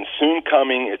 And soon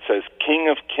coming, it says King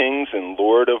of Kings and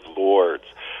Lord of Lords.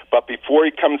 But before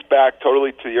he comes back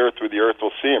totally to the earth where the earth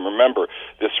will see him, remember,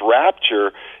 this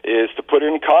rapture is, to put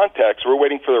it in context, we're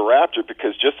waiting for the rapture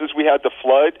because just as we had the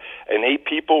flood and 8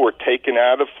 people were taken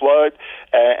out of flood,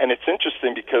 and it's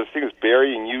interesting because I think it was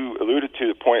Barry and you alluded to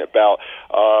the point about,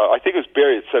 I think it was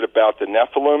Barry that said about the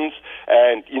Nephilims,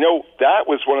 and you know, that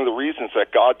was one of the reasons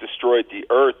that God destroyed the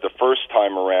earth the first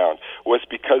time around, was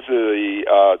because of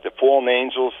the fallen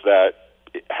angels that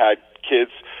had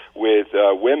kids with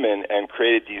women and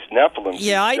created these Nephilims.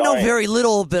 Yeah, I know very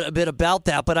little bit about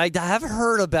that, but I have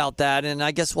heard about that, and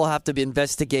I guess we'll have to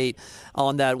investigate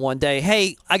on that one day.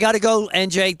 Hey, I got to go,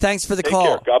 NJ. Thanks for the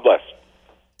call. Take care. God bless.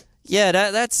 Yeah,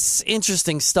 that's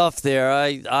interesting stuff there.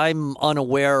 I'm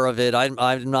unaware of it. I'm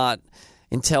not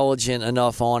intelligent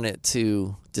enough on it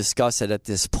to discuss it at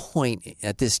this point,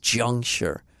 at this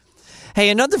juncture. Hey,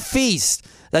 another feast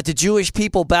that the Jewish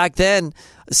people back then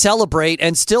celebrate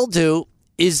and still do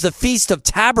is the Feast of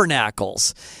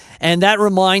Tabernacles. And that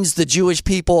reminds the Jewish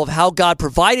people of how God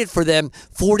provided for them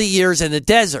 40 years in the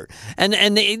desert. And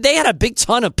they had a big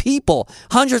ton of people,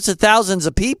 hundreds of thousands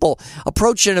of people,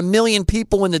 approaching 1 million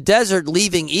people in the desert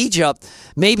leaving Egypt,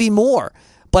 maybe more.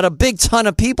 But a big ton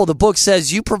of people. The book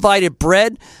says you provided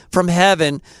bread from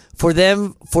heaven for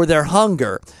them for their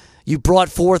hunger. You brought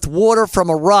forth water from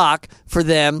a rock for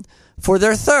them for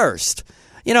their thirst.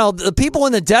 You know, the people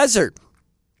in the desert,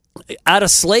 out of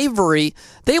slavery,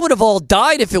 they would have all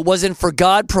died if it wasn't for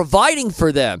God providing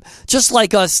for them. Just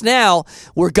like us now,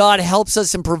 where God helps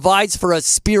us and provides for us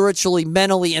spiritually,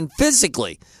 mentally, and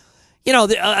physically. You know,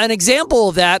 an example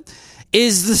of that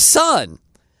is the sun.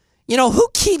 You know, who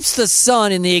keeps the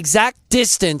sun in the exact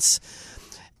distance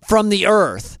from the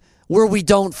earth where we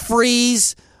don't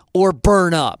freeze or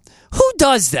burn up? Who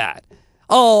does that?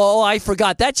 Oh, I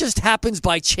forgot. That just happens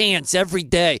by chance every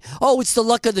day. Oh, it's the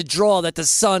luck of the draw that the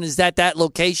sun is at that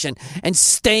location and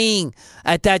staying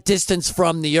at that distance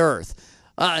from the earth.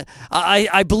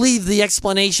 I believe the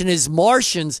explanation is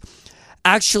Martians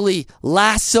actually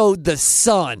lassoed the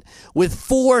sun with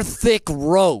 4 thick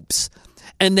ropes,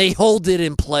 and they hold it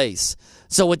in place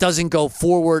so it doesn't go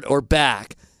forward or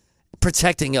back,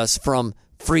 protecting us from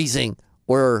freezing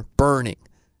or burning.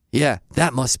 Yeah,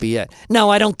 that must be it. No,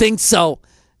 I don't think so.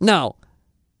 No.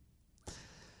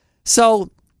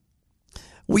 So,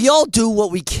 we all do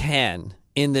what we can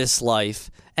in this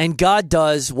life, and God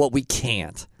does what we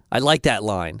can't. I like that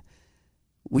line.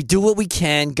 We do what we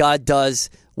can, God does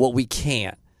what we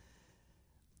can't.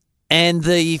 And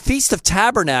the Feast of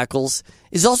Tabernacles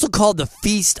is also called the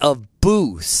Feast of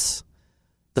Booths.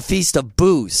 The Feast of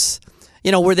Booths.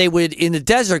 You know, where they would, in the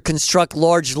desert, construct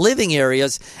large living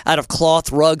areas out of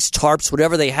cloth, rugs, tarps,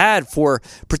 whatever they had for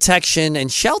protection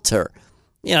and shelter.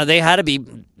 You know, they had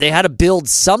to build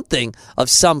something of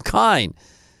some kind.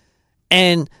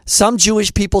 And some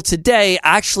Jewish people today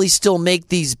actually still make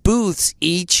these booths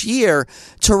each year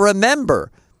to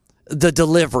remember the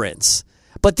deliverance.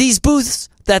 But these booths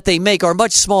that they make are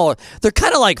much smaller. They're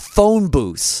kind of like phone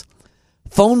booths.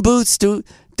 Phone booths, Do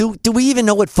we even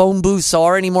know what phone booths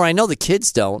are anymore? I know the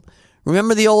kids don't.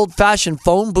 Remember the old-fashioned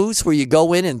phone booths where you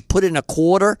go in and put in a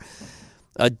quarter,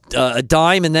 a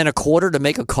dime, and then a quarter to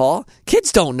make a call?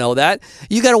 Kids don't know that.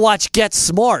 You got to watch Get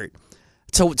Smart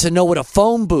to know what a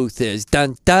phone booth is.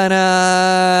 Dun dun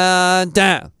dun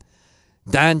dun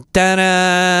dun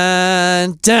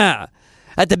dun dun.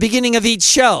 At the beginning of each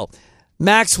show,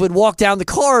 Max would walk down the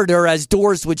corridor as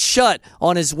doors would shut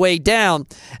on his way down,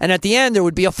 and at the end there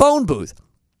would be a phone booth.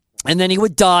 And then he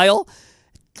would dial,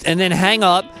 and then hang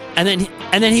up, and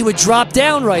then he would drop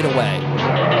down right away.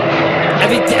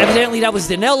 Evidently, that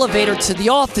was an elevator to the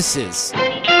offices.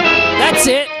 That's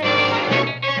it.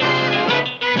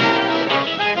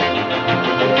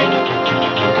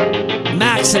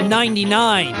 Max at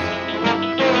 99.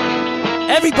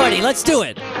 Everybody, let's do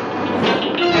it.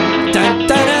 Dun, dun,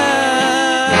 dun,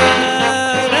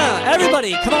 dun.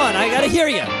 Everybody, come on, I gotta hear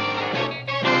you.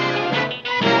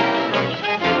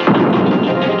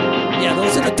 Yeah,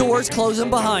 those are the doors. doors closing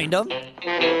behind him.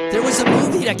 There was a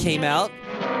movie that came out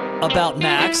about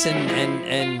Max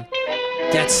and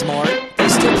Get Smart. They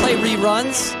still play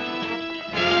reruns.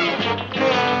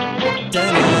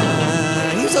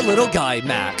 Da-da. He was a little guy,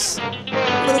 Max.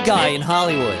 Little guy in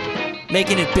Hollywood,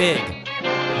 making it big.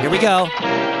 Here we go.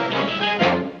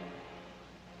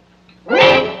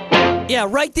 Yeah,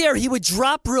 right there, he would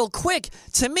drop real quick.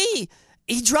 To me,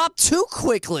 he dropped too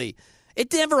quickly.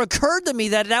 It never occurred to me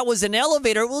that was an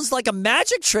elevator. It was like a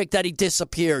magic trick that he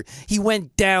disappeared. He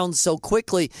went down so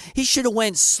quickly. He should have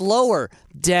went slower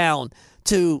down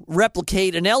to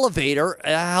replicate an elevator,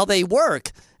 how they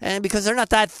work. And because they're not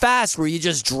that fast where you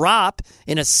just drop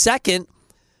in a second.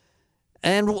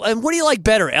 And what do you like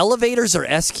better, elevators or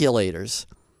escalators?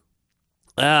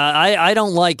 I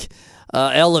don't like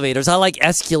elevators. I like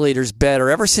escalators better.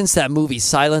 Ever since that movie,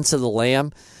 Silence of the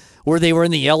Lamb, where they were in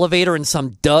the elevator and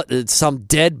some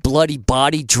dead, bloody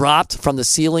body dropped from the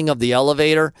ceiling of the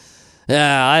elevator.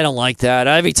 I don't like that.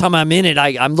 Every time I'm in it,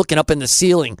 I'm looking up in the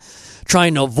ceiling,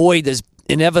 trying to avoid this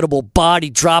inevitable body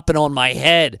dropping on my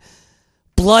head.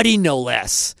 Bloody, no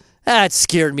less. That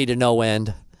scared me to no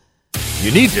end.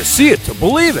 You need to see it to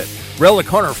believe it. Relic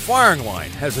Hunter Firing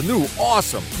Line has a new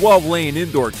awesome 12-lane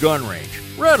indoor gun range,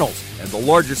 rentals, and the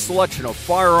largest selection of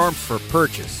firearms for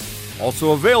purchase.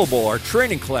 Also available are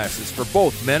training classes for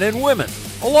both men and women,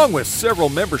 along with several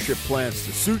membership plans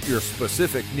to suit your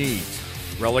specific needs.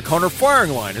 Relic Hunter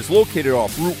Firing Line is located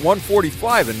off Route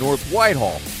 145 in North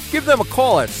Whitehall. Give them a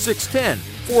call at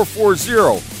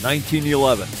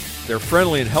 610-440-1911. Their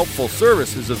friendly and helpful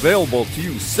service is available to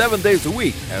you 7 days a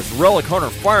week, as Relic Hunter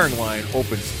Firing Line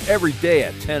opens every day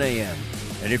at 10 a.m.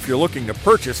 And if you're looking to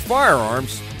purchase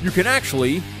firearms, you can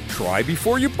actually try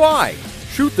before you buy.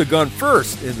 Shoot the gun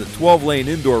first in the 12-lane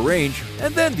indoor range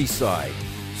and then decide.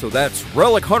 So that's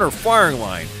Relic Hunter Firing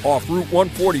Line off Route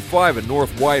 145 in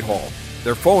North Whitehall.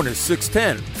 Their phone is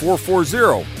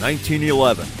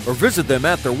 610-440-1911, or visit them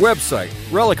at their website,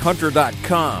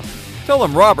 relichunter.com. Tell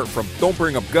them Robert from Don't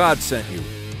Bring Up God sent you.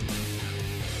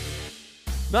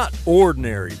 Not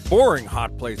ordinary, boring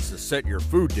hot plates to set your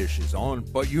food dishes on,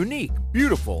 but unique,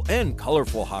 beautiful, and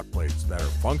colorful hot plates that are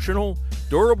functional,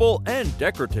 durable, and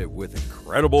decorative with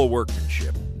incredible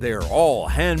workmanship. They're all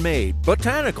handmade,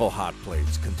 botanical hot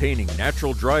plates containing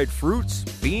natural dried fruits,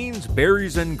 beans,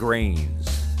 berries, and grains.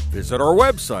 Visit our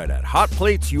website at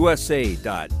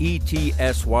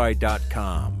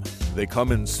hotplatesusa.etsy.com. They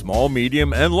come in small,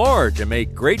 medium, and large and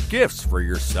make great gifts for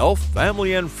yourself,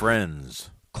 family, and friends.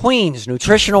 Queen's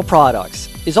Nutritional Products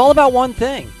is all about one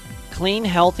thing: clean,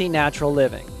 healthy, natural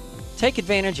living. Take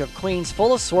advantage of Queen's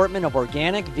full assortment of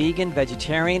organic, vegan,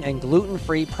 vegetarian, and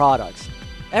gluten-free products.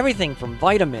 Everything from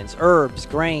vitamins, herbs,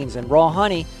 grains, and raw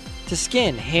honey to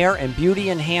skin, hair, and beauty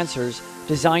enhancers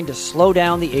designed to slow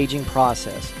down the aging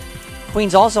process.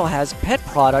 Queen's also has pet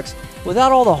products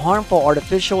without all the harmful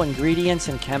artificial ingredients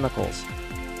and chemicals.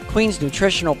 Queen's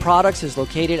Nutritional Products is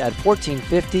located at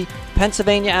 1450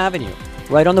 Pennsylvania Avenue,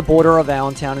 right on the border of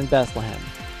Allentown and Bethlehem.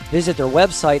 Visit their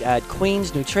website at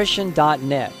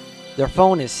queensnutrition.net. Their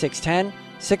phone is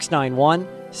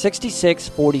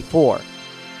 610-691-6644.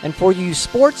 And for you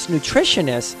sports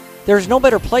nutritionists, there's no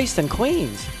better place than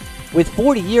Queen's. With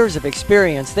 40 years of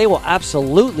experience, they will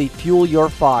absolutely fuel your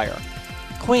fire.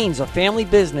 Queen's, a family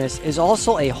business, is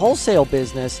also a wholesale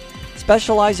business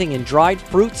specializing in dried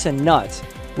fruits and nuts,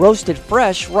 roasted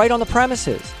fresh right on the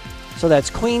premises. So that's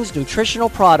Queen's Nutritional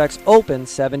Products, open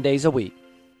 7 days a week.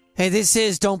 Hey, this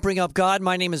is Don't Bring Up God.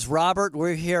 My name is Robert.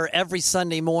 We're here every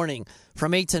Sunday morning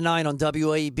from 8 to 9 on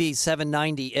WAB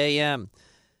 790 AM.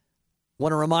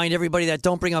 Want to remind everybody that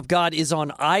Don't Bring Up God is on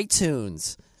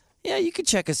iTunes. Yeah, you can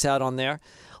check us out on there.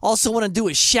 Also want to do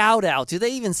a shout out. Do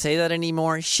they even say that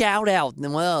anymore? Shout out.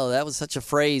 Well, that was such a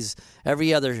phrase.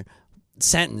 Every other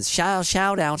sentence.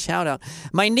 Shout out.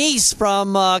 My niece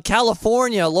from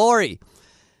California, Lori.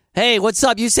 Hey, what's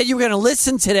up? You said you were going to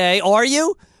listen today. Are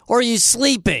you? Or are you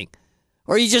sleeping?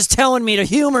 Or are you just telling me to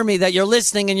humor me that you're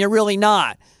listening and you're really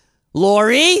not?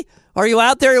 Lori? Are you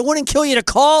out there? It wouldn't kill you to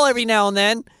call every now and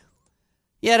then.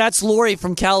 Yeah, that's Lori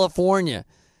from California.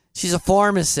 She's a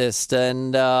pharmacist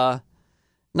and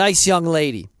nice young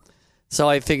lady. So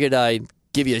I figured I'd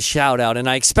give you a shout out. And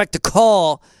I expect a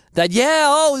call that,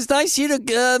 it was nice of you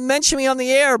to mention me on the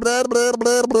air. Blah, blah,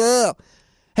 blah, blah.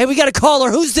 Hey, we got a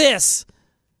caller. Who's this?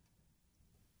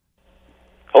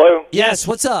 Hello? Yes,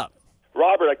 what's up?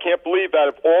 Robert, I can't believe out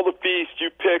of all the feasts you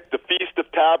picked, the Feast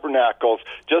of Tabernacles,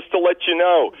 just to let you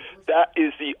know, that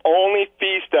is the only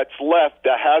feast that's left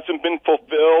that hasn't been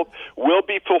fulfilled, will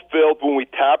be fulfilled when we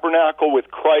tabernacle with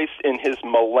Christ in his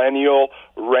millennial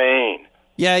reign.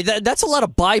 Yeah, that's a lot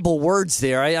of Bible words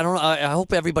there. I don't. I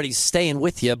hope everybody's staying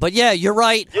with you. But yeah, you're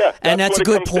right. Yeah, and that's a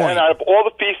good point. And out of all the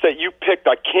feasts that you picked,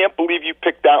 I can't believe you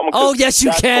picked that one. Oh, yes,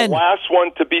 you can. That's the last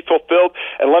one to be fulfilled.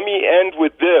 And let me end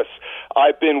with this.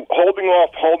 I've been holding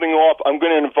off. I'm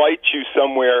going to invite you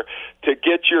somewhere to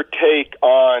get your take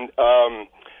on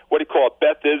what do you call it,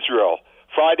 Beth Israel.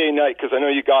 Friday night, because I know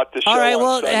you got the show. All right, on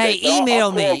well, Sunday. hey,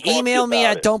 email me. Email me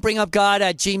at it.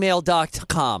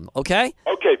 don'tbringupgod@gmail.com, okay?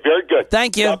 Okay, very good.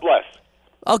 Thank you. God bless.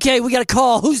 Okay, we got a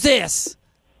call. Who's this?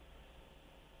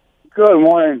 Good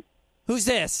morning. Who's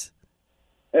this?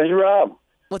 It's Rob.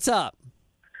 What's up?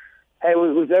 Hey,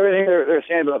 with everything they're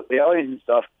saying about the aliens and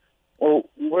stuff, well,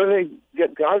 where do they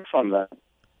get God from then?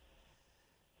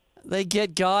 They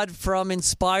get God from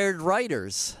inspired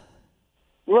writers.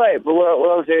 Right, but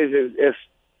what I'm saying is if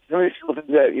somebody still thinks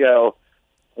that,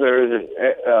 there's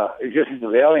existence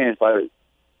of aliens by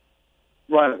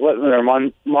letting their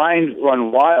mind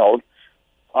run wild,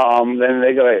 then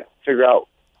they got to figure out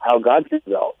how God comes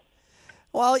out.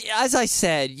 Well, as I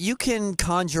said, you can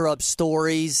conjure up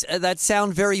stories that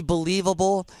sound very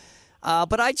believable,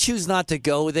 but I choose not to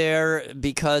go there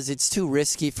because it's too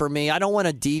risky for me. I don't want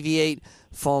to deviate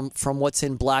from what's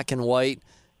in black and white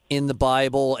in the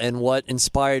Bible and what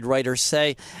inspired writers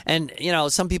say. And,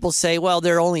 some people say, well,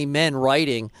 they're only men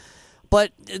writing.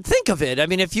 But think of it. I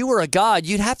mean, if you were a god,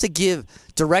 you'd have to give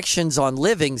directions on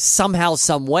living somehow,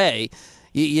 some way.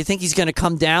 You think he's going to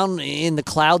come down in the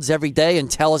clouds every day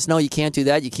and tell us, no, you can't do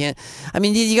that, you can't. I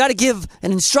mean, you got to give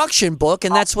an instruction book,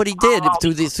 and that's what he did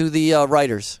through the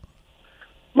writers.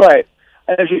 Right.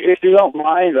 And if you don't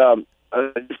mind, a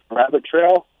rabbit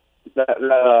trail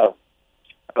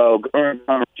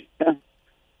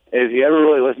if you ever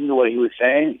really listened to what he was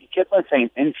saying, he kept on saying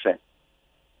infant.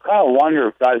 I kind of wonder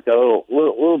if guys got a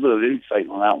little bit of insight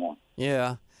on that one.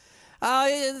 Yeah.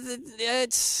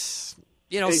 It's,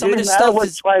 some of this this stuff what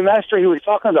is... my master he was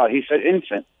talking about. He said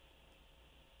infant.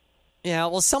 Yeah,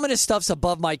 well, some of this stuff's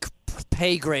above my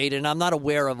pay grade, and I'm not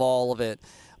aware of all of it.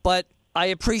 But I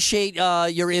appreciate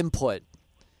your input.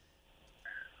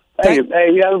 Hey,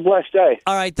 you have a blessed day.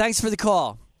 All right, thanks for the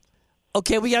call.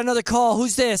 Okay, we got another call.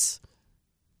 Who's this?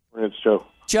 It's Joe.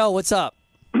 Joe, what's up?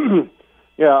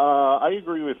 I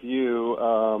agree with you.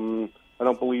 I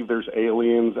don't believe there's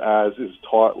aliens as is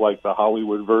taught like the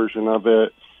Hollywood version of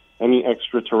it. Any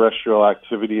extraterrestrial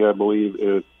activity, I believe,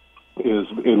 is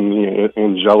in the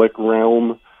angelic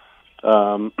realm.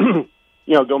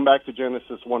 Going back to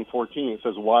Genesis 1:14, it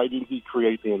says, why did he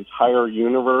create the entire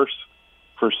universe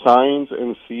for signs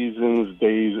and seasons,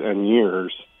 days and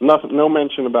years? No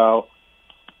mention about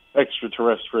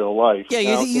extraterrestrial life. Yeah,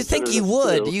 you think he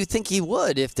would. You think he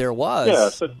would if there was. Yeah,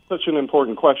 such an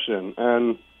important question.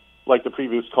 And like the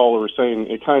previous caller was saying,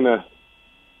 it kind of,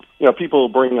 people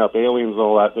bring up aliens and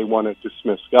all that, they want to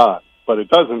dismiss God. But it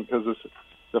doesn't, because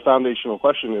the foundational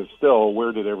question is still,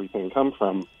 where did everything come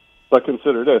from? But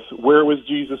consider this, where was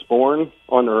Jesus born?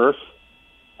 On earth,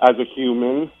 as a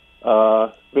human,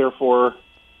 therefore,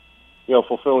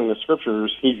 fulfilling the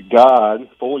scriptures, he's God,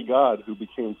 fully God, who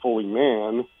became fully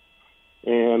man.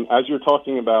 And as you're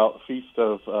talking about Feast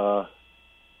of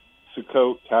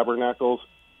Sukkot, tabernacles,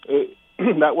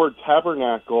 that word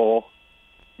tabernacle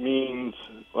means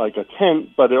like a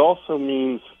tent, but it also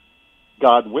means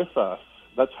God with us.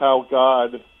 That's how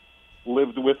God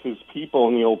lived with his people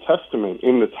in the Old Testament,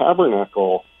 in the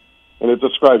tabernacle. And it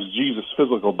describes Jesus'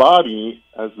 physical body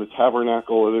as the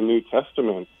tabernacle of the New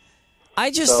Testament. I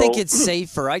just think it's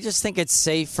safer.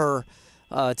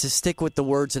 To stick with the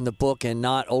words in the book and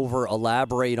not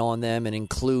over-elaborate on them and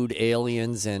include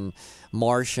aliens and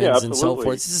Martians and so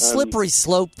forth. It's a slippery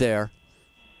slope there.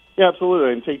 Yeah,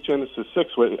 absolutely. And take Genesis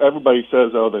 6. Everybody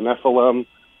says, the Nephilim,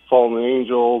 fallen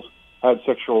angels, had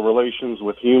sexual relations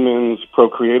with humans,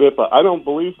 procreated. But I don't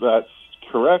believe that's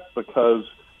correct, because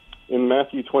in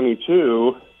Matthew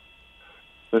 22,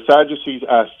 the Sadducees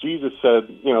asked Jesus, said,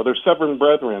 there's 7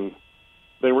 brethren.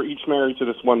 They were each married to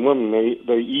this one woman.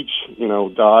 They each,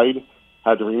 died,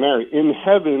 had to remarry. In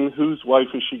heaven, whose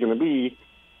wife is she going to be?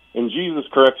 And Jesus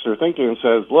corrects their thinking and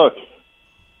says, look,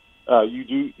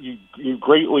 you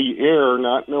greatly err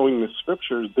not knowing the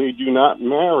scriptures. They do not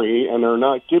marry and are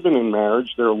not given in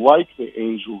marriage. They're like the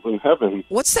angels in heaven.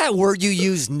 What's that word you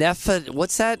use,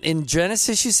 what's that in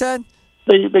Genesis you said?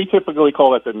 They typically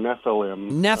call it the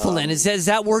Nephilim. Nephilim. Is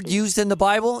that word used in the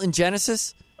Bible, in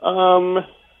Genesis?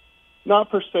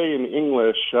 Not per se in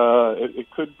English.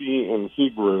 It could be in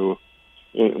Hebrew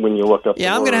when you look up the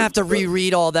I'm going to word. have to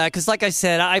reread all that because, like I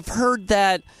said, I've heard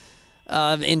that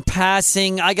in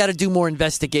passing. I got to do more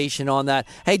investigation on that.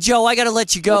 Hey, Joe, I got to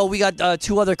let you go. We got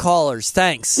 2 other callers.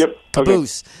 Thanks. Yep.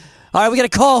 Caboose. All right, we got a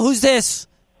call. Who's this?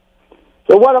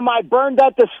 So what, am I burned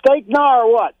at the stake now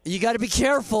or what? You got to be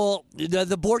careful.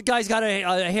 The board guy's got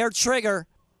a hair trigger.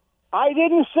 I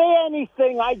didn't say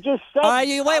anything. I just said... All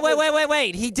right,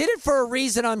 wait. He did it for a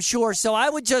reason, I'm sure. So I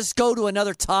would just go to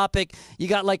another topic. You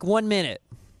got like 1 minute.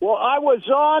 Well, I was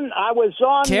on...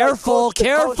 Careful.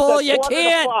 You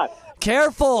can't. 1:45.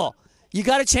 Careful. You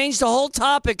got to change the whole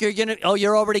topic.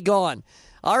 You're already gone.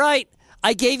 All right.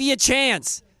 I gave you a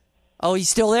chance. Oh, he's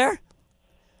still there?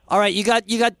 All right. You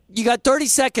got 30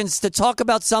 seconds to talk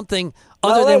about something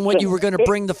other than what you were going to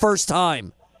bring the first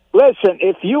time. Listen,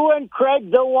 if you and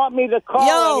Craig don't want me to call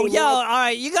Yo, all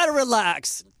right. You got to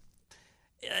relax.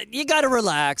 You got to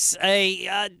relax.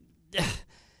 Hey,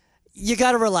 you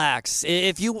got to relax.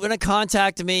 If you want to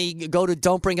contact me, go to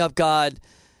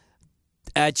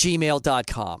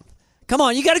don'tbringupgod@gmail.com. Come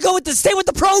on, you got to stay with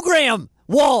the program,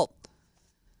 Walt.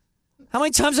 How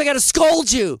many times I got to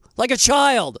scold you like a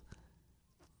child?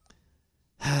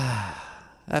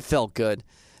 That felt good.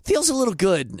 Feels a little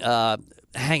good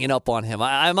hanging up on him.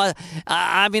 I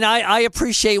mean, I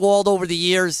appreciate Walt over the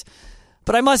years,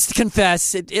 but I must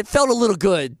confess, it felt a little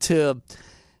good to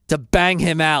bang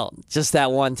him out just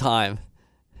that one time.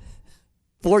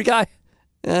 Board guy?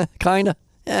 Kinda.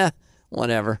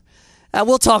 Whatever.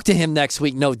 We'll talk to him next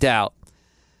week, no doubt.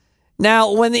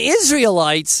 Now, when the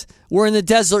Israelites were in the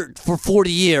desert for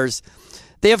 40 years,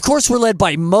 they, of course, were led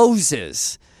by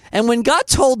Moses. And when God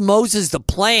told Moses the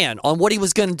plan on what he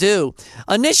was going to do,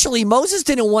 initially, Moses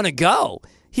didn't want to go.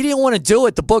 He didn't want to do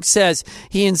it. The book says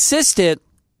he insisted,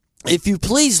 if you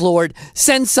please, Lord,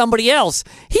 send somebody else.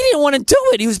 He didn't want to do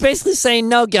it. He was basically saying,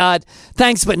 no, God,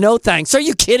 thanks, but no thanks. Are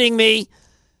you kidding me?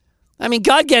 I mean,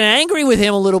 God got angry with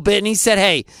him a little bit, and he said,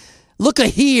 hey, look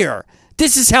here.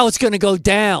 This is how it's going to go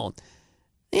down.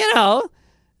 You know,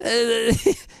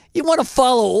 you want to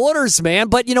follow orders, man.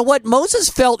 But you know what? Moses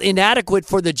felt inadequate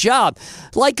for the job,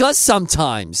 like us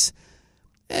sometimes.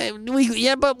 But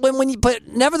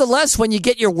nevertheless, when you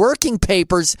get your working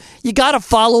papers, you got to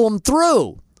follow them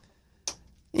through.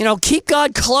 You know, keep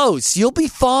God close. You'll be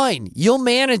fine. You'll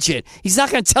manage it. He's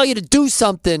not going to tell you to do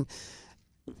something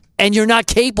and you're not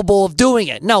capable of doing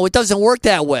it. No, it doesn't work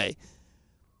that way.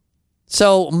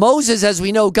 So Moses, as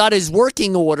we know, got his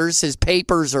working orders, his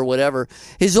papers or whatever,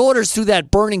 his orders through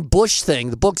that burning bush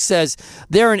thing. The book says,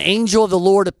 there an angel of the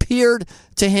Lord appeared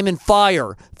to him in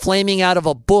fire, flaming out of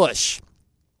a bush.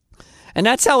 And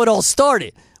that's how it all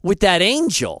started, with that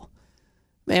angel.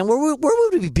 Man, where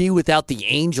would we be without the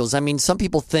angels? I mean, some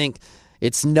people think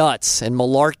it's nuts and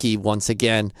malarkey once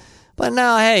again. But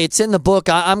no, hey, it's in the book.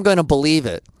 I'm going to believe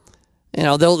it. You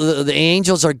know, the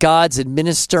angels are God's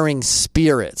administering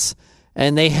spirits.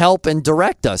 And they help and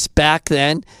direct us back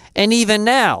then and even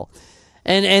now.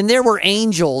 And there were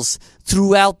angels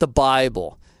throughout the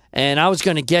Bible. And I was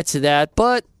going to get to that,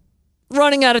 but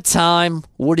running out of time,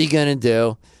 what are you going to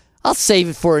do? I'll save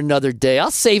it for another day.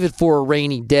 I'll save it for a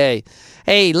rainy day.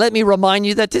 Hey, let me remind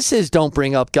you that this is Don't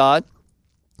Bring Up God.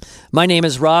 My name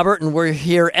is Robert, and we're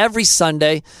here every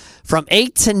Sunday from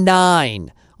 8 to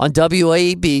 9 on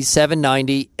WAB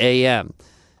 790 AM.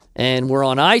 And we're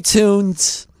on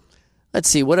iTunes. Let's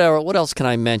see, what else can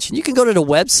I mention? You can go to the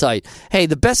website. Hey,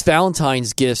 the best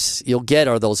Valentine's gifts you'll get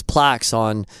are those plaques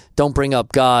on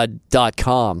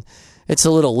don'tbringupgod.com. It's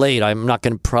a little late. I'm not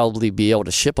going to probably be able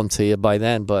to ship them to you by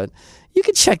then, but you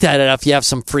can check that out if you have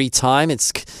some free time.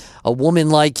 It's A Woman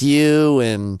Like You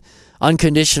and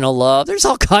Unconditional Love. There's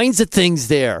all kinds of things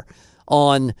there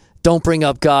on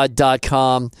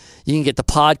don'tbringupgod.com. You can get the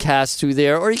podcast through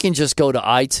there, or you can just go to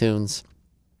iTunes.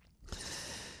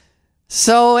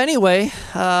 So anyway,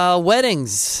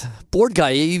 weddings. Board guy,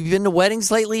 you been to weddings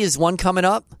lately? Is one coming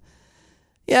up?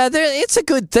 Yeah, it's a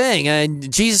good thing. And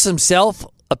Jesus himself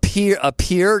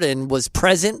appeared and was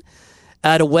present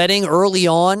at a wedding early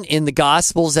on in the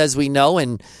Gospels, as we know,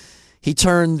 and he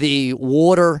turned the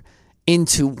water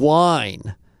into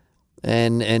wine.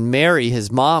 And Mary,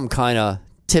 his mom, kind of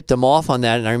tipped him off on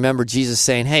that. And I remember Jesus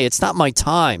saying, hey, it's not my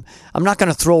time. I'm not going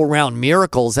to throw around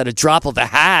miracles at a drop of a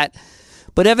hat.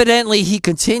 But evidently he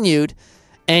continued,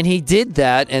 and he did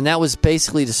that, and that was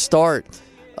basically the start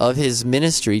of his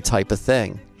ministry type of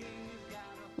thing.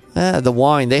 The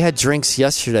wine. They had drinks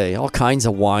yesterday, all kinds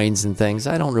of wines and things.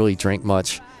 I don't really drink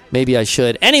much. Maybe I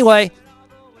should. Anyway,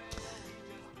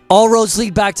 all roads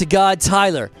lead back to God.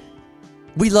 Tyler,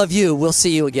 we love you. We'll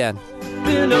see you again.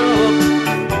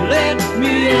 Let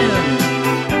me in.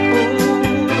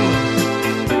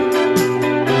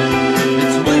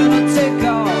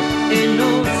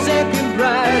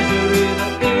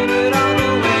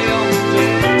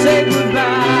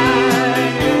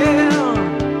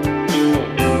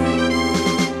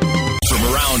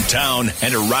 Allentown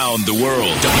and around the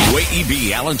world.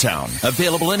 WAEB Allentown.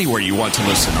 Available anywhere you want to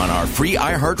listen on our free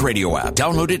iHeartRadio app.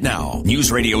 Download it now.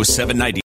 News Radio 790.